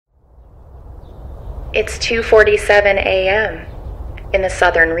It's 2:47 a.m. in the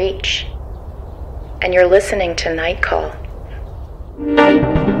Southern Reach, and you're listening to Night Call.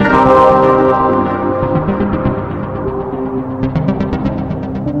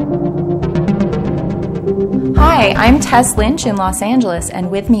 Hi, I'm Tess Lynch in Los Angeles,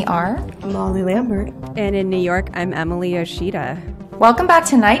 and with me are Molly Lambert. And in New York, I'm Emily Yoshida. Welcome back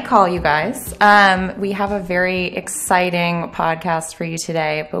to Night Call, you guys. We have a very exciting podcast for you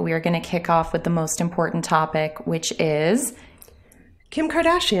today, but we are going to kick off with the most important topic, which is Kim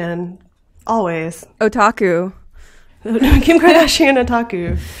Kardashian. Always. Otaku. Kim Kardashian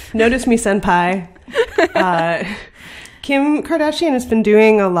otaku. Notice me, senpai. Kim Kardashian has been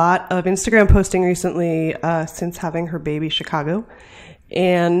doing a lot of Instagram posting recently since having her baby Chicago.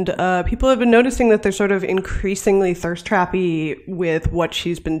 And people have been noticing that they're sort of increasingly thirst trappy with what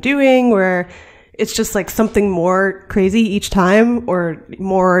she's been doing, where it's just like something more crazy each time or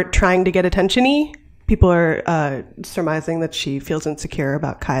more trying to get attention-y. People are surmising that she feels insecure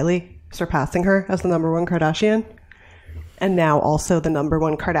about Kylie surpassing her as the number one Kardashian, and now also the number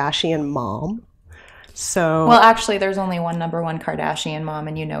one Kardashian mom. So, well, actually, there's only one number one Kardashian mom,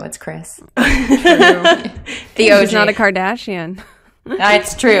 and you know it's Kris. The OG. She's not a Kardashian.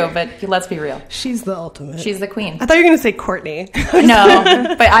 It's true, but let's be real. She's the ultimate. She's the queen. I thought you were going to say Kourtney.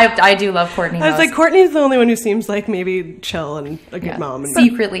 No, but I do love Kourtney. I was like, Kourtney's the only one who seems like maybe chill and a good mom. And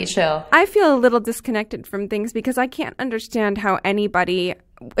secretly chill. I feel a little disconnected from things because I can't understand how anybody,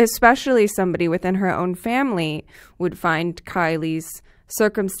 especially somebody within her own family, would find Kylie's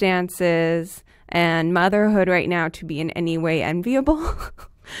circumstances and motherhood right now to be in any way enviable.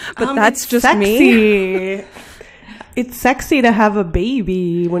 But that's just sexy. Me. It's sexy to have a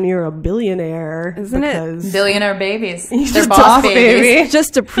baby when you're a billionaire. Isn't it? Billionaire babies. They're just boss baby. babies.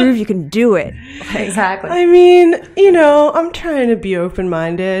 Just to prove you can do it. Exactly. I mean, you know, I'm trying to be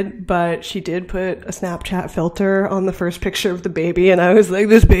open-minded, but she did put a Snapchat filter on the first picture of the baby, and I was like,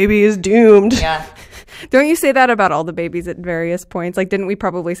 this baby is doomed. Yeah. Don't you say that about all the babies at various points? Like, didn't we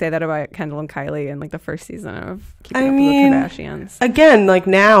probably say that about Kendall and Kylie in like the first season of Keeping Up with the Kardashians? Again, like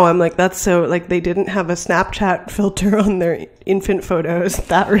now I'm like, that's so, like they didn't have a Snapchat filter on their infant photos.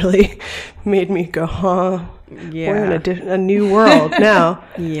 That really made me go, huh? Yeah. We're in a new world now.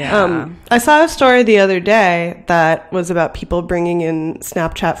 Yeah. I saw a story the other day that was about people bringing in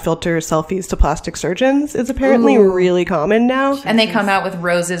Snapchat filter selfies to plastic surgeons. It's apparently really common now. And they come out with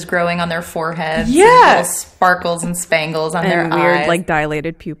roses growing on their foreheads. Yeah. And little sparkles and spangles on their And weird, eyes. like,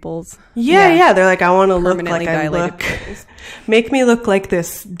 dilated pupils. Yeah. They're like, I want to look Permanently like I dilated look. pupils. Make me look like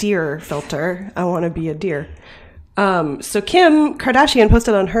this deer filter. I want to be a deer. So Kim Kardashian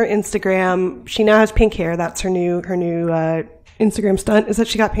posted on her Instagram, she now has pink hair. That's her new Instagram stunt, is that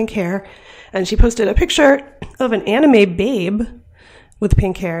she got pink hair. And she posted a picture of an anime babe with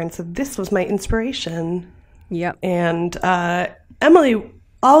pink hair and said, this was my inspiration. Yep. And Emily,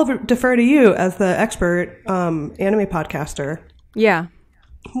 I'll defer to you as the expert anime podcaster. Yeah.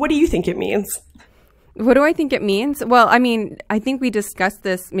 What do you think it means? What do I think it means? Well, I mean, I think we discussed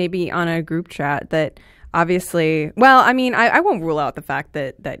this maybe on a group chat that obviously, well, I mean, I won't rule out the fact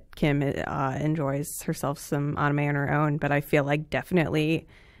that Kim enjoys herself some anime on her own, but I feel like definitely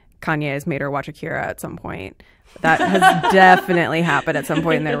Kanye has made her watch Akira at some point. That has definitely happened at some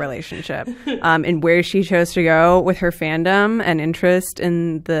point in their relationship. And where she chose to go with her fandom and interest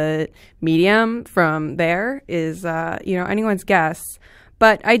in the medium from there is, anyone's guess.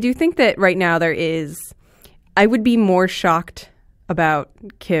 But I do think that right now I would be more shocked about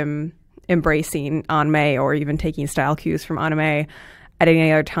Kim embracing anime or even taking style cues from anime at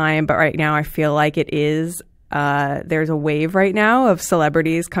any other time. But right now I feel like it is, there's a wave right now of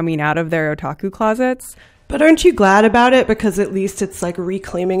celebrities coming out of their otaku closets. But aren't you glad about it? Because at least it's like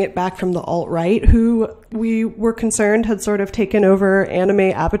reclaiming it back from the alt-right, who we were concerned had sort of taken over anime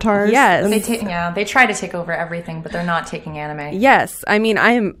avatars. Yes. They try to take over everything, but they're not taking anime. Yes. I mean,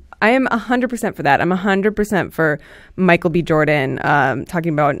 I am 100% for that. I'm 100% for Michael B. Jordan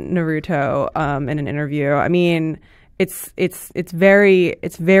talking about Naruto in an interview. I mean, it's very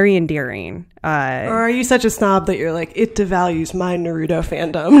endearing. Or are you such a snob that you're like, it devalues my Naruto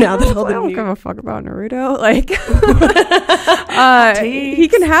fandom now that all the I don't new... give a fuck about Naruto. Like, he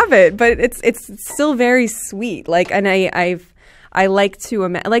can have it, but it's still very sweet. Like, and I like to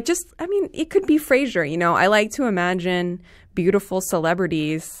imagine, like, just, I mean, it could be Frasier, you know. I like to imagine beautiful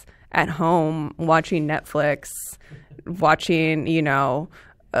celebrities at home watching Netflix, watching,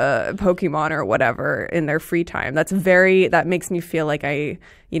 Pokemon or whatever in their free time. That makes me feel like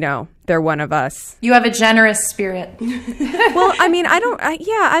they're one of us. You have a generous spirit. Well, I mean,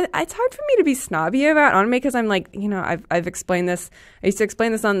 it's hard for me to be snobby about anime because I'm like, I've explained this. I used to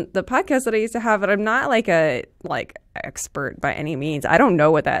explain this on the podcast that I used to have, but I'm not like a expert by any means. I don't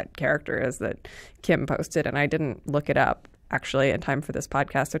know what that character is that Kim posted, and I didn't look it up actually in time for this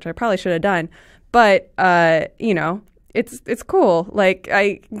podcast, which I probably should have done. But it's cool. Like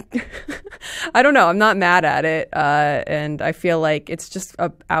I don't know. I'm not mad at it, and I feel like it's just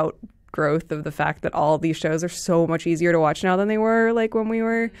a outgrowth of the fact that all these shows are so much easier to watch now than they were like when we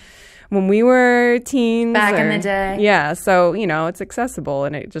were teens back in the day. Yeah, so it's accessible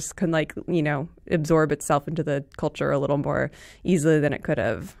and it just can absorb itself into the culture a little more easily than it could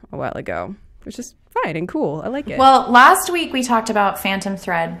have a while ago. Which is fine and cool. I like it. Well, last week we talked about Phantom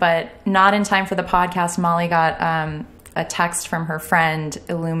Thread, but not in time for the podcast. Molly got a text from her friend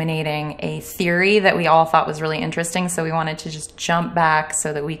illuminating a theory that we all thought was really interesting. So we wanted to just jump back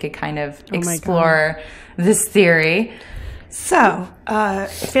so that we could kind of explore this theory. So,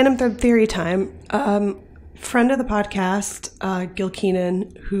 Phantom Thread theory time. Friend of the podcast, Gil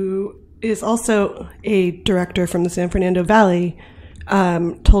Keenan, who is also a director from the San Fernando Valley,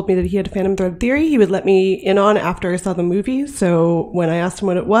 told me that he had a Phantom Thread theory he would let me in on after I saw the movie. So when I asked him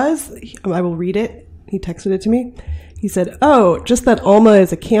what it was, I will read it. He texted it to me. He said, just that Alma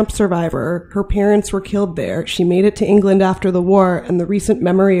is a camp survivor. Her parents were killed there. She made it to England after the war, and the recent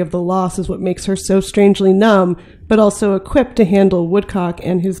memory of the loss is what makes her so strangely numb, but also equipped to handle Woodcock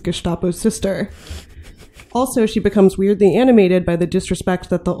and his Gestapo sister. Also, she becomes weirdly animated by the disrespect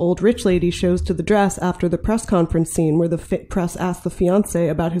that the old rich lady shows to the dress after the press conference scene where the press asks the fiancé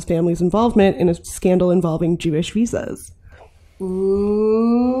about his family's involvement in a scandal involving Jewish visas.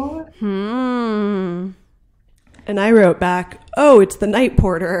 Ooh. And I wrote back, it's the night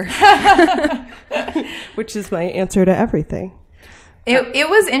porter, which is my answer to everything. It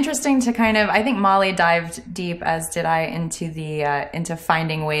was interesting to I think Molly dived deep, as did I, into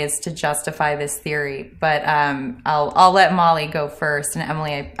finding ways to justify this theory. But I'll let Molly go first, and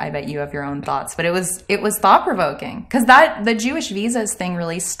Emily, I bet you have your own thoughts. But it was thought provoking because the Jewish visas thing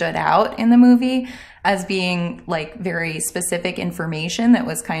really stood out in the movie as being like very specific information that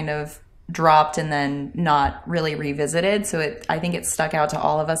was kind of dropped and then not really revisited. So I think it stuck out to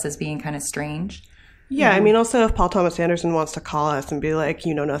all of us as being kind of strange. Yeah, I mean, also if Paul Thomas Anderson wants to call us and be like,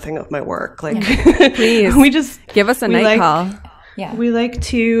 you know nothing of my work, please, we just give us a night call. Yeah, we like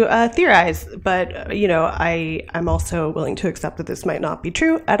to theorize, but I'm also willing to accept that this might not be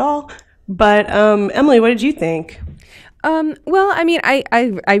true at all. But Emily, what did you think? Well, I mean,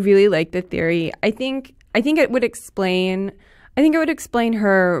 I really like the theory. I think it would explain. I think it would explain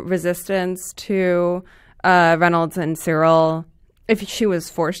her resistance to Reynolds and Cyril if she was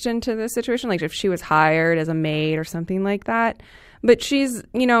forced into this situation, like if she was hired as a maid or something like that. But she's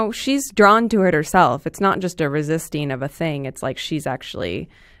drawn to it herself. It's not just a resisting of a thing. It's like she's actually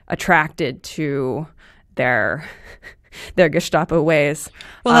attracted to their Gestapo ways.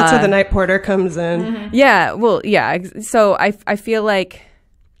 Well, that's where the night porter comes in. Mm-hmm. Yeah. Well, yeah. So I feel like,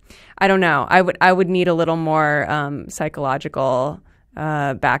 I don't know. I would need a little more psychological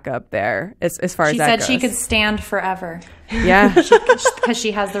backup there as far as that goes. She said she could stand forever. Yeah, because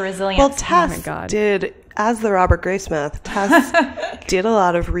she has the resilience. Well, Tess did, as the Robert Graysmith, Tess did a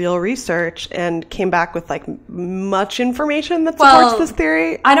lot of real research and came back with like much information that supports this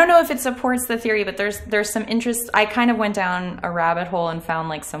theory. I don't know if it supports the theory, but there's some interest. I kind of went down a rabbit hole and found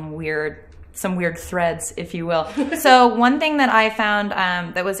like some weird threads, if you will. So one thing that I found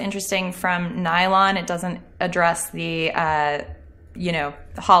that was interesting from Nylon, it doesn't address the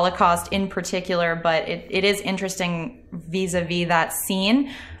Holocaust in particular, but it is interesting vis-a-vis that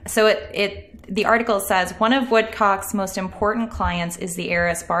scene. So the article says, one of Woodcock's most important clients is the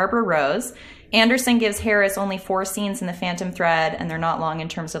heiress Barbara Rose. Anderson gives Harris only 4 scenes in the Phantom Thread, and they're not long in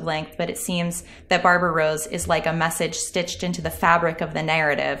terms of length, but it seems that Barbara Rose is like a message stitched into the fabric of the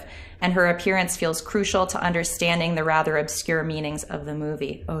narrative, and her appearance feels crucial to understanding the rather obscure meanings of the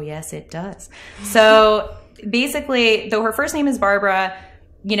movie. Oh, yes, it does. So basically, though her first name is Barbara,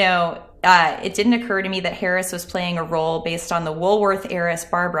 it didn't occur to me that Harris was playing a role based on the Woolworth heiress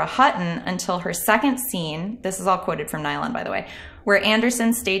Barbara Hutton until her second scene, this is all quoted from Nylon, by the way, where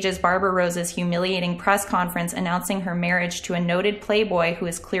Anderson stages Barbara Rose's humiliating press conference announcing her marriage to a noted playboy who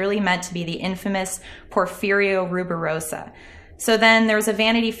is clearly meant to be the infamous Porfirio Rubirosa. So then there was a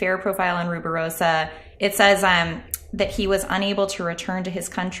Vanity Fair profile on Rubirosa. It says that he was unable to return to his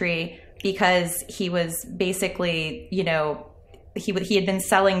country because he was basically, he had been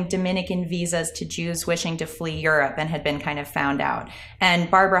selling Dominican visas to Jews wishing to flee Europe and had been kind of found out. And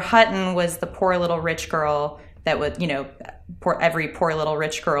Barbara Hutton was the poor little rich girl that would, every poor little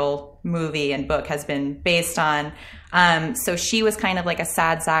rich girl movie and book has been based on. So she was kind of like a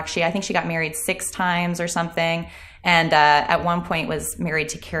sad sack. I think she got married 6 times or something. And at one point was married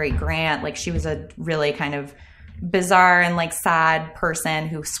to Cary Grant. Like, she was a really kind of bizarre and like sad person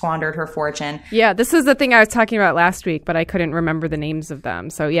who squandered her fortune. Yeah, this is the thing I was talking about last week, but I couldn't remember the names of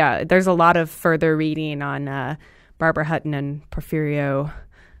them. So yeah, there's a lot of further reading on Barbara Hutton and Porfirio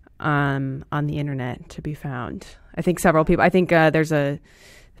on the internet to be found. I think several people. I think there's a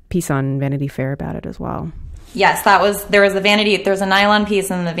piece on Vanity Fair about it as well. Yes, there's a Nylon piece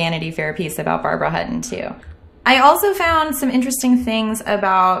and the Vanity Fair piece about Barbara Hutton too. I also found some interesting things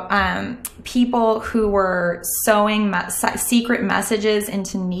about people who were sewing secret messages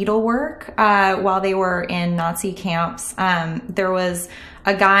into needlework while they were in Nazi camps. There was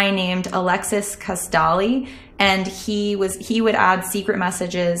a guy named Alexis Casdali, and he would add secret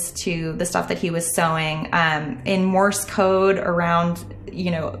messages to the stuff that he was sewing in Morse code around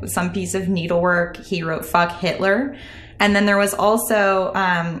some piece of needlework. He wrote "fuck Hitler," and then there was also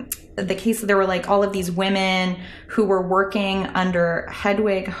the case that there were like all of these women who were working under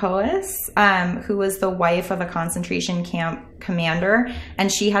Hedwig Hoes, who was the wife of a concentration camp commander, and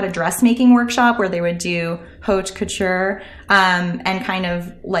she had a dressmaking workshop where they would do haute couture and kind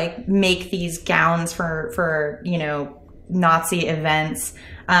of like make these gowns for Nazi events.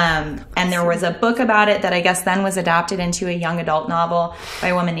 And there was a book about it that I guess then was adapted into a young adult novel by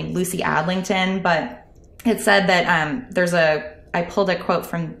a woman named Lucy Adlington, but it said that I pulled a quote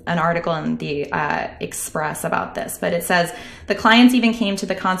from an article in the Express about this, but it says, the clients even came to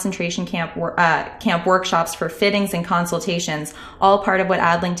the concentration camp workshops for fittings and consultations, all part of what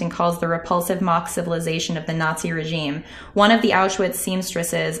Adlington calls the repulsive mock civilization of the Nazi regime. One of the Auschwitz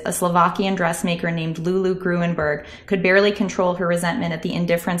seamstresses, a Slovakian dressmaker named Lulu Gruenberg, could barely control her resentment at the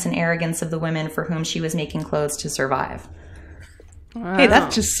indifference and arrogance of the women for whom she was making clothes to survive. Wow. Hey,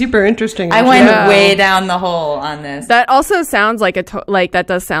 that's just super interesting. I went way down the hole on this. That also sounds like that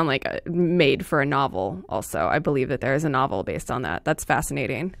does sound like made for a novel. Also, I believe that there is a novel based on that. That's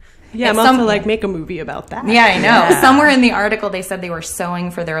fascinating. Yeah, I'm also like make a movie about that. Yeah, I know. Yeah. Somewhere in the article they said they were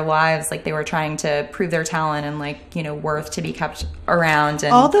sewing for their lives, like they were trying to prove their talent and worth to be kept around.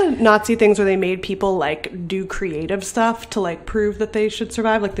 And all the Nazi things where they made people like do creative stuff to like prove that they should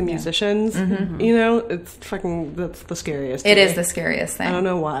survive, like the musicians. Mm-hmm. That's the scariest. It is the scariest thing. I don't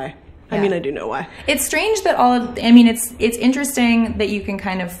know why. Yeah. I mean, I do know why. It's strange that it's interesting that you can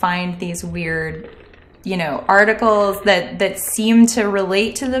kind of find these weird articles that seem to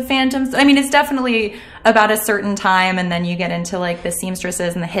relate to the Phantoms. I mean, it's definitely about a certain time, and then you get into like the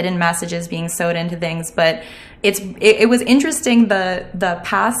seamstresses and the hidden messages being sewed into things. But it was interesting the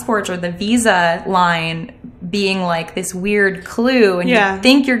passports or the visa line being like this weird clue, and you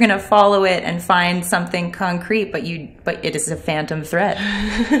think you're gonna follow it and find something concrete, but it is a phantom thread.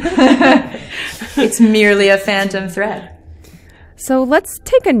 It's merely a phantom thread. So let's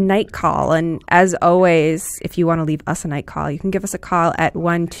take a night call. And as always, if you want to leave us a night call, you can give us a call at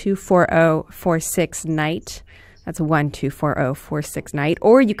 1-240-46-NIGHT. That's 1-240-46-NIGHT.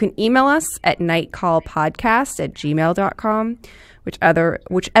 Or you can email us at nightcallpodcast@gmail.com.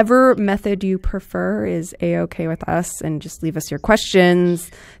 Whichever method you prefer is A-okay with us. And just leave us your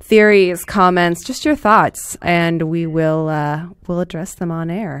questions, theories, comments, just your thoughts. And we will we'll address them on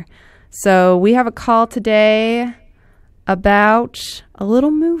air. So we have a call today about a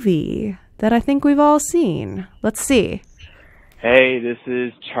little movie that I think we've all seen. Let's see. Hey, this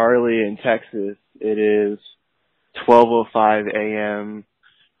is Charlie in Texas. It is 12:05 a.m.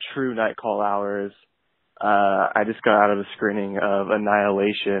 true night call hours. I just got out of a screening of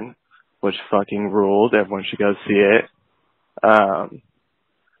Annihilation, which fucking ruled. Everyone should go see it.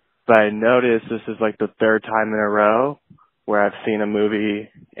 But I noticed this is like the 3rd time in a row where I've seen a movie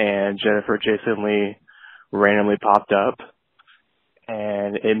and Jennifer Jason Leigh randomly popped up,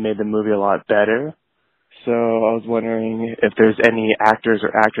 and it made the movie a lot better. So I was wondering if there's any actors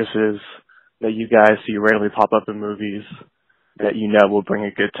or actresses that you guys see randomly pop up in movies that will bring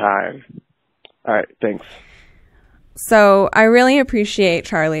a good time. All right, thanks. So I really appreciate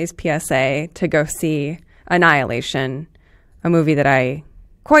Charlie's PSA to go see Annihilation, a movie that I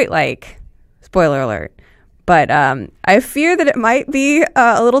quite like. Spoiler alert. But I fear that it might be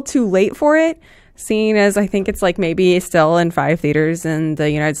a little too late for it, seeing as I think it's like maybe still in 5 theaters in the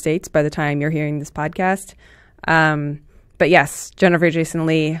United States by the time you're hearing this podcast. But yes, Jennifer Jason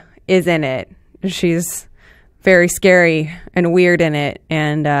Leigh is in it. She's very scary and weird in it.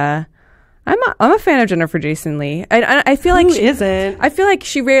 And I'm a fan of Jennifer Jason Leigh. I feel like Who isn't? I feel like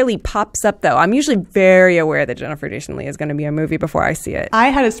she rarely pops up though. I'm usually very aware that Jennifer Jason Leigh is going to be a movie before I see it. I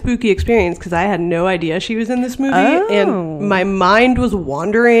had a spooky experience because I had no idea she was in this movie, and my mind was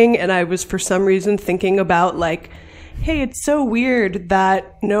wandering, and I was for some reason thinking about like, hey, it's so weird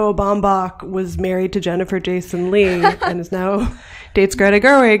that Noah Baumbach was married to Jennifer Jason Leigh and is now dates Greta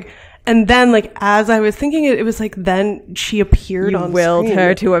Gerwig. And then, like, as I was thinking it, it was like, then she appeared on screen. You willed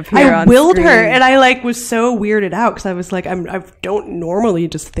her to appear on I willed screen. her, and I, like, was so weirded out because I was like, I don't normally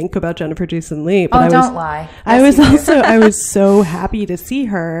just think about Jennifer Jason Leigh. But don't lie. I was so happy to see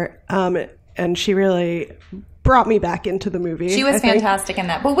her, and she really brought me back into the movie. She was fantastic in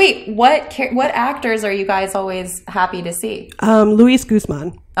that. But wait, what actors are you guys always happy to see? Luis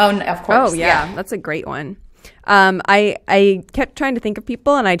Guzman. Oh, of course. Oh, yeah. That's a great one. I kept trying to think of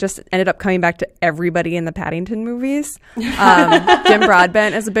people, and I just ended up coming back to everybody in the Paddington movies. Jim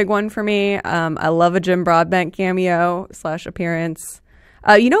Broadbent is a big one for me. I love a Jim Broadbent cameo / appearance.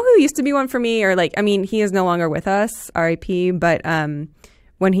 You know who used to be one for me, or like, I mean, he is no longer with us, R.I.P., but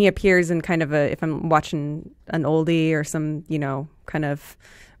when he appears in kind of if I'm watching an oldie or some, kind of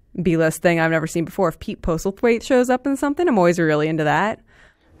B-list thing I've never seen before, if Pete Postlethwaite shows up in something, I'm always really into that.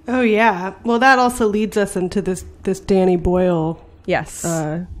 Oh, yeah. Well, that also leads us into this Danny Boyle Yes.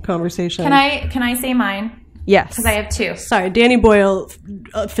 Conversation. Can I say mine? Yes. Because I have two. Sorry, Danny Boyle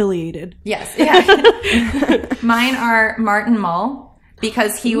affiliated. Yes. Yeah. Mine are Martin Mull,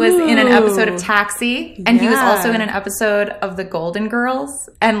 because he was in an episode of Taxi, and he was also in an episode of The Golden Girls,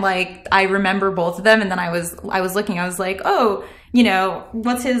 and like I remember both of them. And then I was looking, I was like, oh,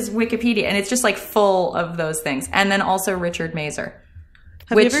 what's his Wikipedia? And it's just like full of those things. And then also Richard Mazer.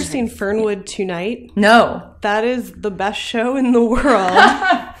 Have you ever seen Fernwood Tonight? No. That is the best show in the world.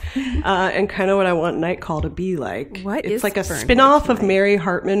 And kind of what I want Night Call to be like. What it's is like a Fernwood spin-off Tonight? of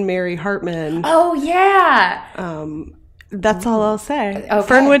Mary Hartman. Oh, yeah. That's all I'll say. Okay.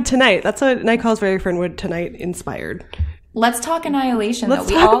 Fernwood Tonight. That's what Night Call is very Fernwood Tonight inspired. Let's talk Annihilation. Let's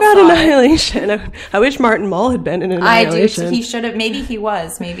we talk all about saw Annihilation. I wish Martin Mull had been in Annihilation. I do. He should have. Maybe he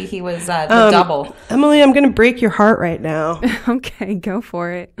was. Maybe he was the double. Emily, I'm going to break your heart right now. Okay, go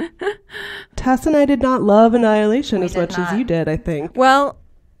for it. Tess and I did not love Annihilation as did much as not. you did, I think. Well,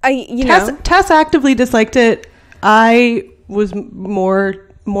 Tess actively disliked it. I was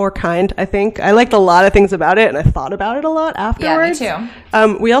more kind, I think. I liked a lot of things about it, and I thought about it a lot afterwards. Yeah,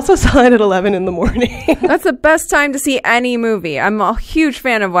 me too. We also saw it at 11 in the morning. That's the best time to see any movie. I'm a huge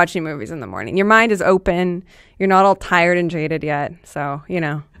fan of watching movies in the morning. Your mind is open. You're not all tired and jaded yet. So,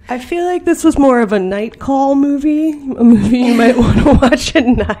 I feel like this was more of a night call movie, a movie you might want to watch at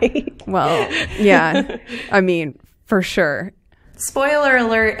night. Well, yeah. I mean, for sure. Spoiler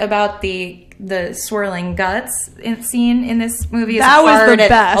alert about the swirling guts scene in this movie is That was hard the at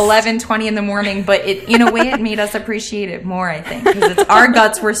best. 11:20 in the morning, but in a way it made us appreciate it more, I think, because our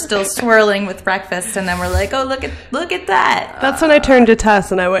guts were still swirling with breakfast, and then we're like, oh, look at that. That's when I turned to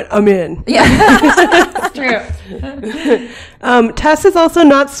Tess and I went, I'm in. Yeah, it's true. Tess is also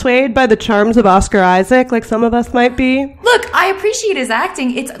not swayed by the charms of Oscar Isaac like some of us might be. Look, I appreciate his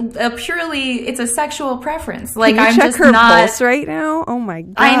acting. It's a sexual preference. Like, Can you I'm check just her not. pulse right now? Oh my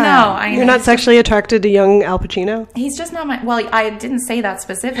god. I know. You're not sexually attracted to young Al Pacino? He's just not my... Well, I didn't say that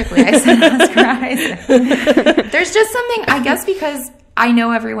specifically. I said Oscar Isaac. There's just something, I guess, because I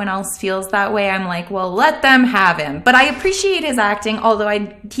know everyone else feels that way. I'm like, well, let them have him. But I appreciate his acting, although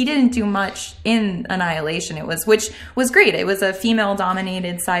he didn't do much in Annihilation, which was great. It was a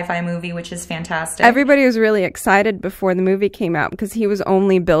female-dominated sci-fi movie, which is fantastic. Everybody was really excited before the movie came out because he was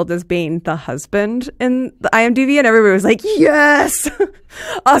only billed as being the husband in the IMDb, and everybody was like, yes!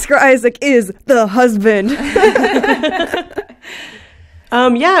 Oscar Isaac is the husband.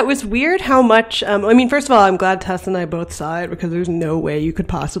 Yeah, it was weird how much, first of all, I'm glad Tess and I both saw it because there's no way you could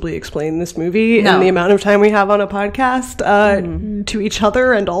possibly explain this movie in the amount of time we have on a podcast to each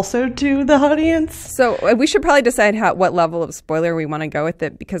other and also to the audience. So we should probably decide what level of spoiler we want to go with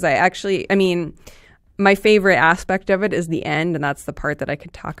it, because my favorite aspect of it is the end, and that's the part that I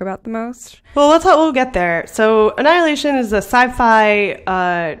could talk about the most. Well, we'll get there. So Annihilation is a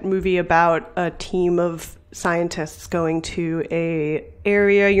sci-fi movie about a team of scientists going to a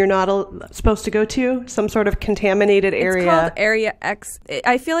area you're not supposed to go to, some sort of contaminated area. It's called Area X.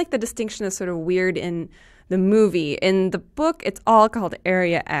 I feel like the distinction is sort of weird in the movie. In the book, it's all called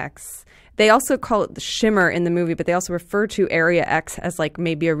Area X. They also call it the Shimmer in the movie, but they also refer to Area X as like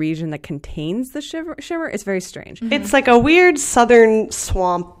maybe a region that contains the Shimmer. It's very strange. It's like a weird southern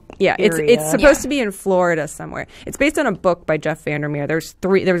swamp Yeah, area. it's supposed to be in Florida somewhere. It's based on a book by Jeff Vandermeer. There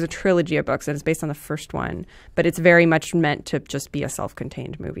was a trilogy of books, and it's based on the first one, but it's very much meant to just be a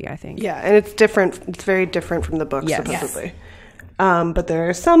self-contained movie, I think. Yeah, and it's different. It's very different from the book, Yes. supposedly. But there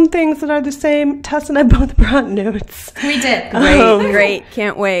are some things that are the same. Tess and I both brought notes. We did. Great.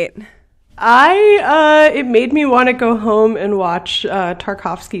 Can't wait. It made me want to go home and watch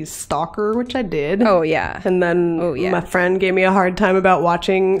Tarkovsky's Stalker, which I did. Oh, yeah. And then my friend gave me a hard time about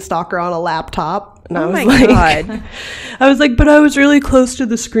watching Stalker on a laptop. And I was God. I was like, but I was really close to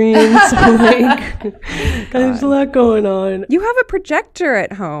the screen, so like, there's a lot going on. You have a projector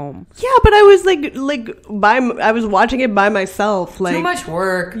at home. Yeah, but I was I was watching it by myself. Like, Too much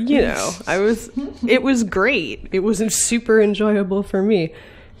work. You know, it was great. It was super enjoyable for me.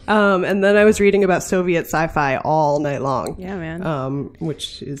 And then I was reading about Soviet sci-fi all night long. Yeah, man.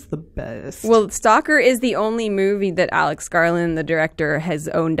 Which is the best. Well, Stalker is the only movie that Alex Garland, the director, has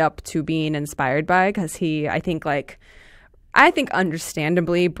owned up to being inspired by, because he, I think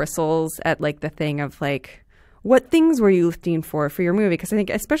understandably bristles at like the thing of like, what things were you looking for your movie? Because I think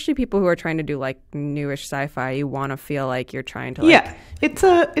especially people who are trying to do like newish sci-fi, you want to feel like you're trying to like... Yeah, it's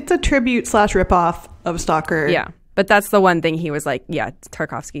a tribute / ripoff of Stalker. Yeah. But that's the one thing he was like, yeah,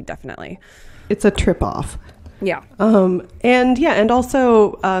 Tarkovsky, definitely. It's a trip off. Yeah. And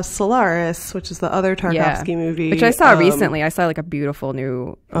also Solaris, which is the other Tarkovsky movie. Which I saw recently. I saw like a beautiful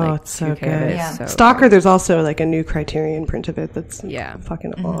new it's so good. Yeah. So Stalker, there's also like a new Criterion print of it that's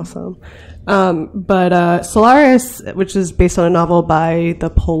fucking awesome. But Solaris, which is based on a novel by the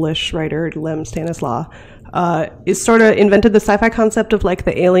Polish writer Lem Stanislaw, is sort of invented the sci-fi concept of like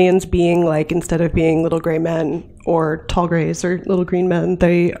the aliens being like, instead of being little gray men or tall grays or little green men,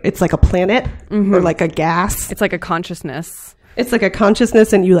 it's like a planet or like a gas. It's like a consciousness. It's like a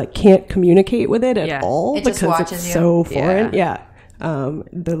consciousness, and you like can't communicate with it at all It just because watches it's you. so foreign. Yeah.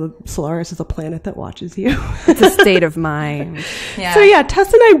 The Solaris is a planet that watches you. It's a state of mind. Yeah. So yeah,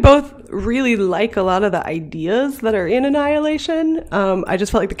 Tess and I both really like a lot of the ideas that are in Annihilation. I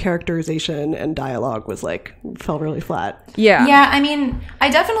just felt like the characterization and dialogue fell really flat. Yeah. Yeah, I mean, I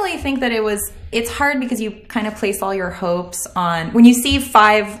definitely think that it's hard because you kind of place all your hopes on, when you see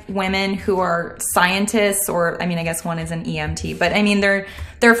 5 women who are scientists, or, I mean, I guess one is an EMT, but I mean, there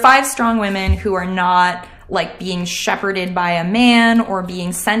are 5 strong women who are not like being shepherded by a man or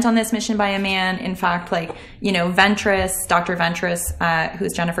being sent on this mission by a man. In fact, like, you know, Dr. Ventress,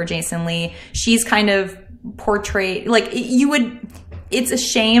 who's Jennifer Jason Leigh, she's kind of portrayed, like, it's a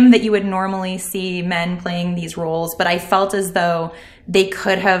shame that you would normally see men playing these roles, but I felt as though they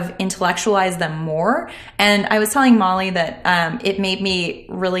could have intellectualized them more. And I was telling Molly that it made me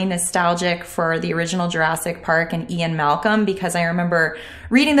really nostalgic for the original Jurassic Park and Ian Malcolm, because I remember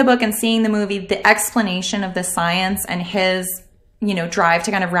reading the book and seeing the movie, the explanation of the science and his, you know, drive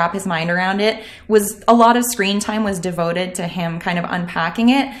to kind of wrap his mind around it, was a lot of screen time was devoted to him kind of unpacking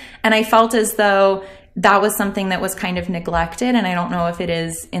it. And I felt as though that was something that was kind of neglected, and I don't know if it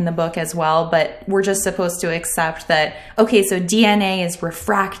is in the book as well, but we're just supposed to accept that, okay, so DNA is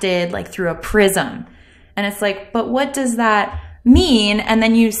refracted like through a prism. And it's like, but what does that mean? And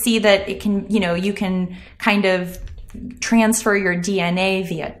then you see that it can, you know, you can kind of transfer your DNA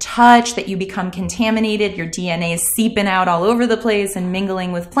via touch, that you become contaminated, your DNA is seeping out all over the place and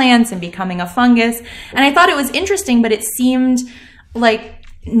mingling with plants and becoming a fungus. And I thought it was interesting, but it seemed like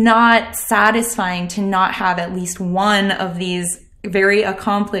not satisfying to not have at least one of these very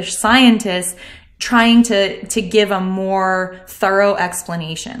accomplished scientists trying to give a more thorough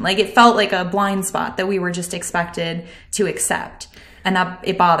explanation. Like, it felt like a blind spot that we were just expected to accept. And that,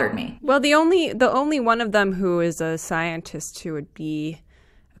 it bothered me. Well, the only one of them who is a scientist who would be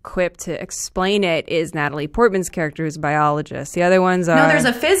equipped to explain it is Natalie Portman's character, who's a biologist. The other ones are... No, there's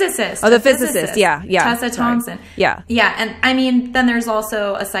a physicist. Oh, the physicist. Yeah. Tessa Thompson. Yeah. Yeah, and I mean, then there's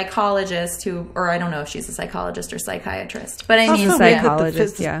also a psychologist who, or I don't know if she's a psychologist or psychiatrist, but I mean...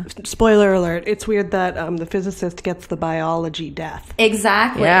 psychologist, yeah. Spoiler alert, it's weird that the physicist gets the biology death.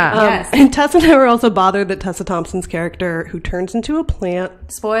 Exactly. Yeah. Yes. And Tessa and I were also bothered that Tessa Thompson's character, who turns into a plant...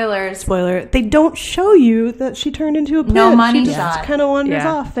 Spoiler, they don't show you that she turned into a plant. No money she shot. just kind of wanders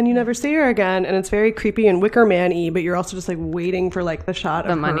Yeah. off, and you never see her again, and it's very creepy and Wicker Man-y, but you're also just like waiting for like the shot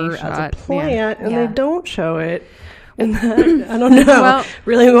of money her shot, as a plant, and Yeah. they don't show it. And that, I don't know. Well,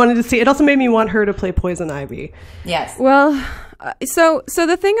 really wanted to see it. Also made me want her to play Poison Ivy. yes. Well, so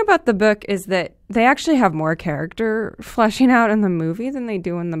the thing about the book is that they actually have more character fleshing out in the movie than they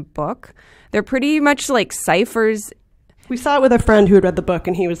do in the book. They're pretty much like ciphers. We saw it with a friend who had read the book,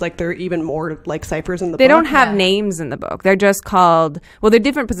 and he was like, there are even more like ciphers in the book. They don't have names in the book. They're just called, well, they're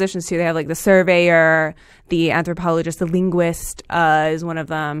different positions too. They have like the surveyor, the anthropologist, the linguist is one of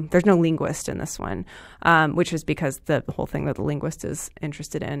them. There's no linguist in this one, which is because the whole thing that the linguist is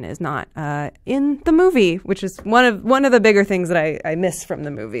interested in is not in the movie, which is one of the bigger things that I miss from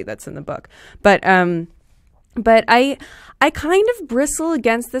the movie that's in the book. But I kind of bristle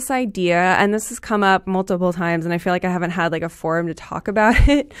against this idea, and this has come up multiple times, and I feel like I haven't had like a forum to talk about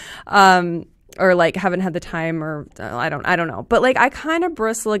it, or like haven't had the time, or I don't know. But like I kind of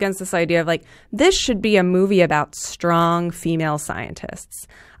bristle against this idea of like this should be a movie about strong female scientists.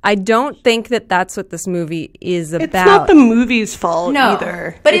 I don't think that that's what this movie is about. It's not the movie's fault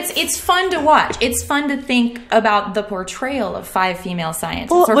either. But it's fun to watch. It's fun to think about the portrayal of 5 female scientists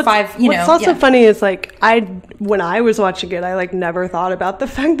What's also funny is like when I was watching it, I like never thought about the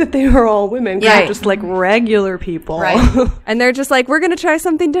fact that they were all women. Right. Just like regular people. Right. And they're just like, we're going to try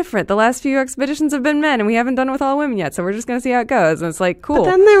something different. The last few expeditions have been men, and we haven't done it with all women yet, so we're just going to see how it goes. And it's like, cool.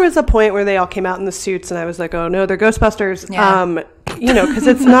 But then there was a point where they all came out in the suits, and I was like, oh no, they're Ghostbusters. Yeah. Because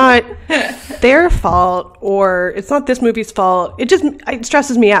it's not their fault, or it's not this movie's fault. It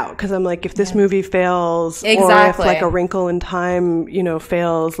stresses me out because I'm like, if this movie fails, or if like A Wrinkle in Time,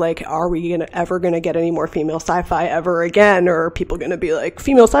 fails, like, are we ever gonna get any more female sci-fi ever again, or are people gonna be like,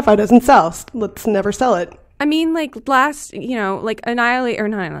 female sci-fi doesn't sell, let's never sell it? I mean, like like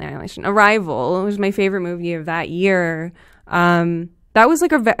Annihilation, Arrival was my favorite movie of that year. That was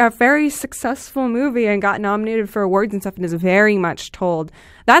like a very successful movie and got nominated for awards and stuff, and is very much told.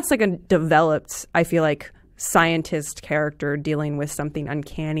 That's like a developed, I feel like, scientist character dealing with something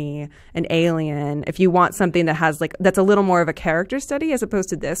uncanny and alien. If you want something that has like, that's a little more of a character study as opposed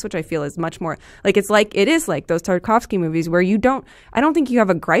to this, which I feel is much more like, it is like those Tarkovsky movies where I don't think you have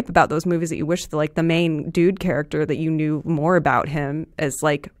a gripe about those movies that you wish the main dude character that you knew more about him as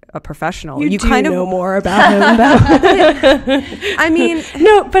like a professional. You kind of know more about him. I mean,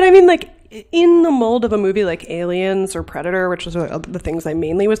 no, but I mean, like, in the mold of a movie like Aliens or Predator, which was the things I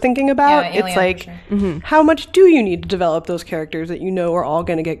mainly was thinking about, it's like, how much do you need to develop those characters that are all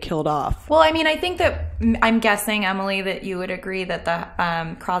going to get killed off? Well, I mean, I think that, I'm guessing, Emily, that you would agree that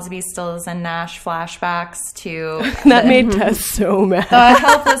the Crosby, Stills, and Nash flashbacks to... that made Tess so mad.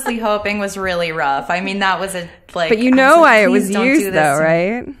 Helplessly Hoping was really rough. I mean, that was But why it was used, though,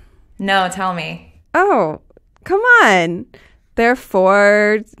 right? No, tell me. Oh, come on. They're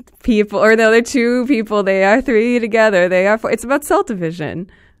 4 people, or no, they're 2 people. They are 3 together. They are 4. It's about cell division.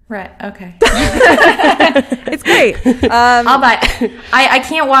 Right. Okay. It's great. I'll buy. I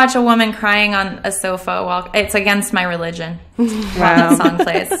can't watch a woman crying on a sofa while it's against my religion. While that song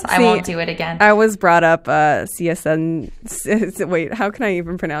plays, I won't do it again. I was brought up CSN. Wait, how can I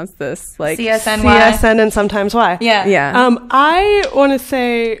even pronounce this? Like CSN and sometimes why? Yeah. I want to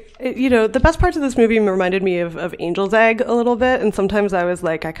say, the best parts of this movie reminded me of Angel's Egg a little bit, and sometimes I was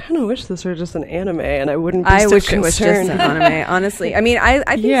like, I kind of wish this were just an anime, and I wouldn't be so concerned. I wish it was just an anime, honestly. I mean, I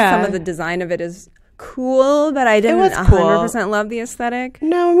think some of the design of it is cool, but I didn't 100% love the aesthetic.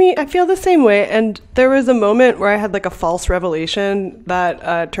 No, I mean, I feel the same way, and there was a moment where I had like a false revelation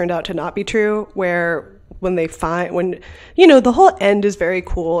that turned out to not be true, where the whole end is very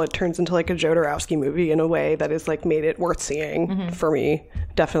cool. It turns into like a Jodorowsky movie in a way that is like made it worth seeing for me,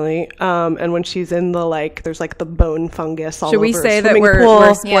 definitely. And when she's in there's like the bone fungus all over. Should we say that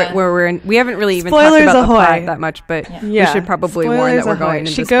we haven't really even Spoilers talked about ahoy. the plot that much, but we should probably warn that we're going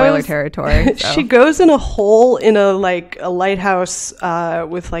into spoiler territory. So. She goes in a hole in a lighthouse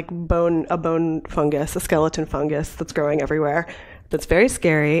with like a bone fungus, a skeleton fungus that's growing everywhere. That's very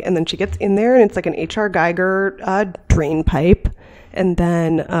scary. And then she gets in there, and it's like an H.R. Geiger drain pipe. And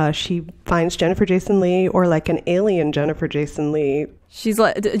then she finds Jennifer Jason Leigh, or like an alien Jennifer Jason Leigh.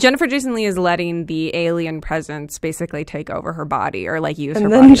 Jennifer Jason Leigh is letting the alien presence basically take over her body, or like use her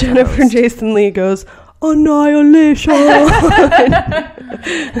body. And then Jennifer Jason Leigh goes, Annihilation!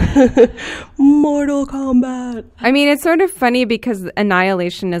 Mortal Kombat. I mean, it's sort of funny because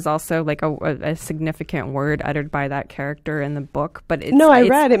annihilation is also like a significant word uttered by that character in the book. But I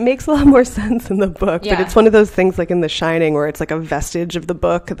read it makes a lot more sense in the book. Yeah. But it's one of those things like in The Shining where it's like a vestige of the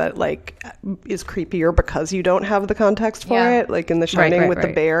book that like is creepier because you don't have the context for it. Like in The Shining with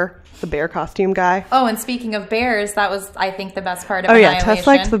the bear costume guy. Oh, and speaking of bears, that was, I think, the best part of Annihilation. Tess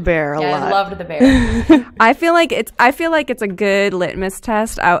likes the bear a lot. I loved the bear. I feel like it's a good litmus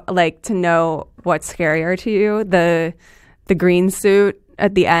test to know what's scarier to you, the green suit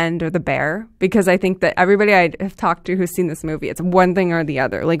at the end or the bear, because I think that everybody I have talked to who's seen this movie, it's one thing or the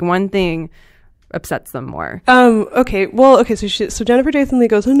other. Like one thing upsets them more. Okay. Well, okay. So Jennifer Jason Leigh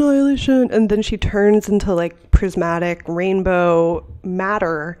goes Annihilation, and then she turns into like prismatic rainbow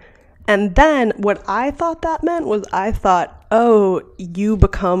matter. And then what I thought that meant was I thought, oh, you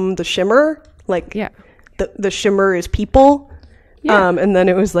become the shimmer. Like the shimmer is people. Yeah. And then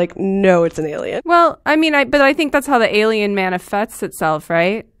it was like, no, it's an alien. Well, I mean, but I think that's how the alien manifests itself,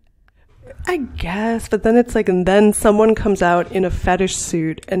 right? I guess, but then it's like, and then someone comes out in a fetish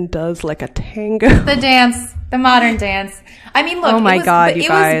suit and does like a tango. The dance, the modern dance. I mean, look, oh my God, you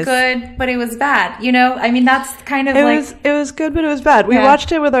guys. It was good, but it was bad. You know, I mean, that's kind of it was good, but it was bad. We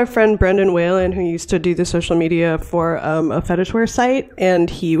watched it with our friend Brendan Whalen, who used to do the social media for a fetish wear site, and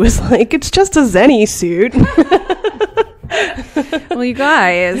he was like, "It's just a Zenny suit." Well, you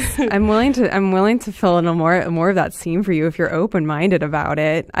guys, I'm willing to fill in more of that scene for you if you're open-minded about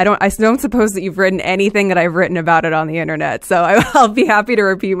it. I don't suppose that you've written anything that I've written about it on the internet, so I'll be happy to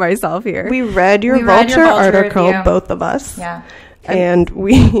repeat myself here. We read your Vulture article, review. Both of us. Yeah. And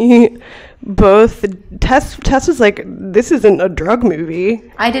we both, Tess was like, this isn't a drug movie.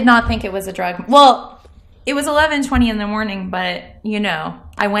 I did not think it was a drug. Well, it was 11:20 in the morning, but you know,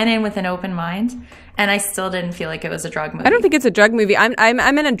 I went in with an open mind. And I still didn't feel like it was a drug movie. I don't think it's a drug movie. I'm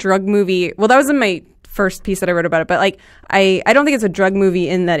in a drug movie. Well, that was in my first piece that I wrote about it. But like, I don't think it's a drug movie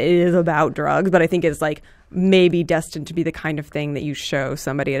in that it is about drugs. But I think it's like maybe destined to be the kind of thing that you show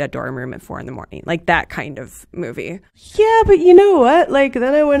somebody at a dorm room at 4 a.m, like that kind of movie. Yeah, but you know what? Like,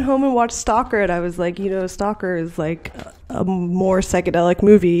 then I went home and watched Stalker, and I was like, you know, Stalker is like a more psychedelic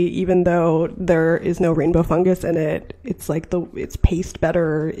movie, even though there is no rainbow fungus in it. It's like it's paced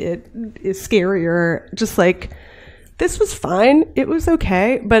better. It is scarier. Just like, this was fine. It was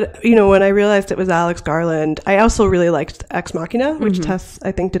okay. But, you know, when I realized it was Alex Garland, I also really liked Ex Machina, which Tess,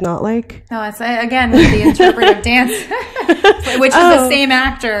 I think, did not like. No, it's, again, the interpretive dance, which is the same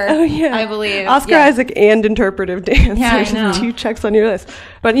actor, I believe. Oscar Isaac and interpretive dance. Yeah, There's I know. 2 checks on your list.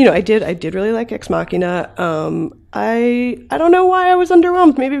 But, you know, I did really like Ex Machina. I don't know why I was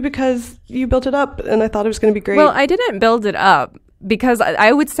underwhelmed. Maybe because you built it up and I thought it was going to be great. Well, I didn't build it up. Because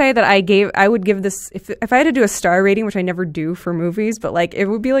I would say that I would give this, if I had to do a star rating, which I never do for movies, but like it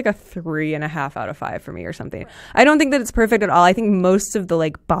would be like a 3.5 out of 5 for me or something. I don't think that it's perfect at all. I think most of the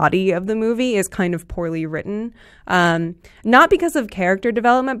like body of the movie is kind of poorly written. Not because of character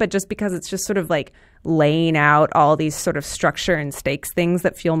development, but just because it's just sort of like laying out all these sort of structure and stakes things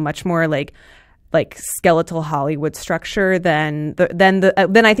that feel much more like skeletal Hollywood structure than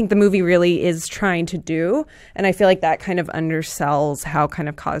I think the movie really is trying to do, and I feel like that kind of undersells how kind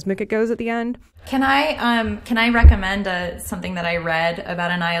of cosmic it goes at the end. Can I recommend something that I read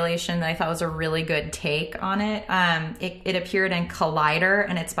about Annihilation that I thought was a really good take on it? It appeared in Collider,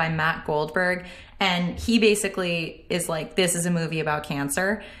 and it's by Matt Goldberg, and he basically is like, this is a movie about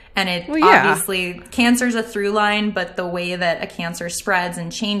cancer. And obviously, cancer's a through line, but the way that a cancer spreads and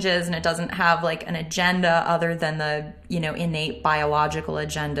changes, and it doesn't have like an agenda other than the, you know, innate biological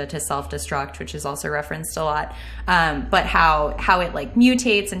agenda to self-destruct, which is also referenced a lot. But how it like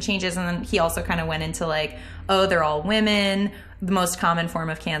mutates and changes. And then he also kind of went into like, oh, they're all women. The most common form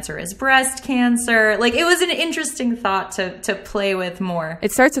of cancer is breast cancer. Like, it was an interesting thought to play with more.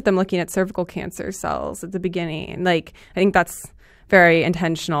 It starts with them looking at cervical cancer cells at the beginning. Like, I think that's very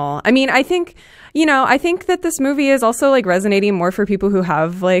intentional. I mean, I think that this movie is also like resonating more for people who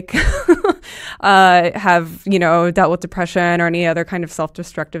have like have, you know, dealt with depression or any other kind of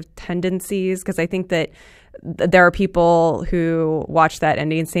self-destructive tendencies, because I think that there are people who watch that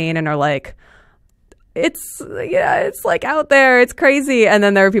ending scene and are like, it's like out there, it's crazy, and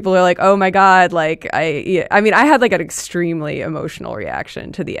then there are people who are like, oh my God, like I mean, I had like an extremely emotional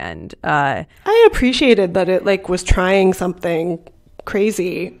reaction to the end. I appreciated that it like was trying something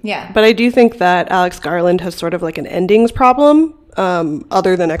crazy. Yeah. But I do think that Alex Garland has sort of like an endings problem,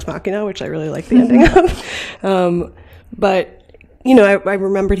 other than Ex Machina, which I really like the ending of. But, you know, I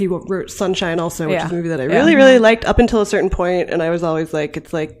remembered he wrote Sunshine also, which is a movie that I really, really liked up until a certain point, and I was always like,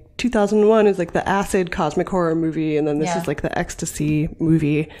 it's like 2001 is like the acid cosmic horror movie, and then this is like the ecstasy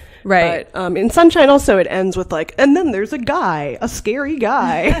movie. Right. But in Sunshine also it ends with like, and then there's a scary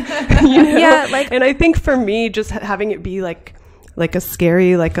guy. You know? Yeah, like, and I think for me, just having it be like a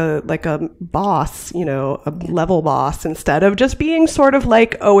scary, like a boss, you know, a level boss, instead of just being sort of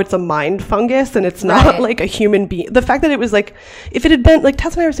like, oh, it's a mind fungus and it's not like a human being. The fact that it was like, if it had been like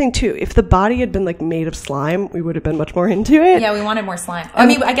Tess and I were saying too, if the body had been like made of slime, we would have been much more into it. Yeah, we wanted more slime. I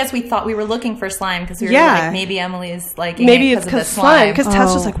mean, I guess we thought we were looking for slime because we were like, maybe Emily's like, maybe it's because slime. Because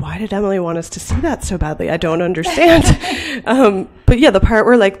Tess was like, why did Emily want us to see that so badly? I don't understand. But yeah, the part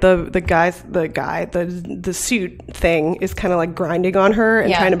where like the suit thing is kind of like grinding on her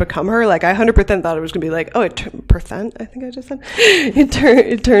and trying to become her. Like I 100% thought it was gonna be like, oh, percent. I think I just said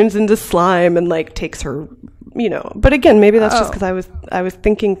it turns into slime and like takes her. You know, but again, maybe that's just because I was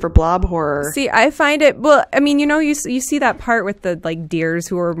thinking for blob horror. See, I find it, well, I mean, you know, you see that part with the like deers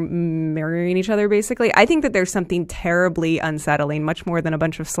who are marrying each other, basically. I think that there's something terribly unsettling, much more than a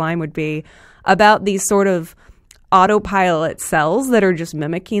bunch of slime would be, about these sort of autopilot cells that are just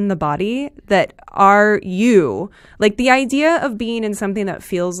mimicking the body that are you. Like the idea of being in something that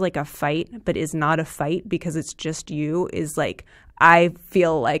feels like a fight but is not a fight because it's just you is like, I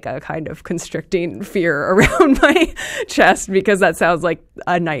feel like a kind of constricting fear around my chest because that sounds like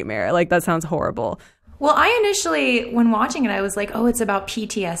a nightmare. Like that sounds horrible. Well, I initially, when watching it, I was like, oh, it's about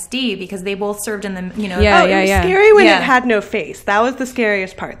PTSD because they both served in the, you know. It was scary when it had no face. That was the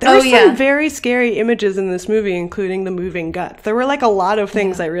scariest part. There were some very scary images in this movie, including the moving guts. There were like a lot of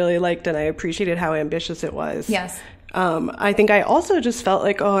things I really liked, and I appreciated how ambitious it was. Yes. I think I also just felt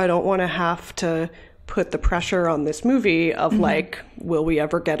like, oh, I don't want to have to put the pressure on this movie of like, will we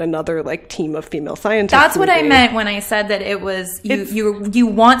ever get another like team of female scientists? That's what I meant when I said that it was you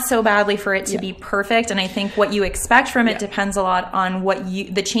want so badly for it to be perfect, and I think what you expect from it depends a lot on what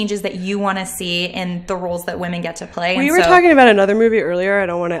the changes that you want to see in the roles that women get to play. We were talking about another movie earlier. I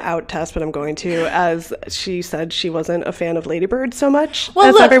don't want to out Tess, but I'm going to, as she said she wasn't a fan of Lady Bird so much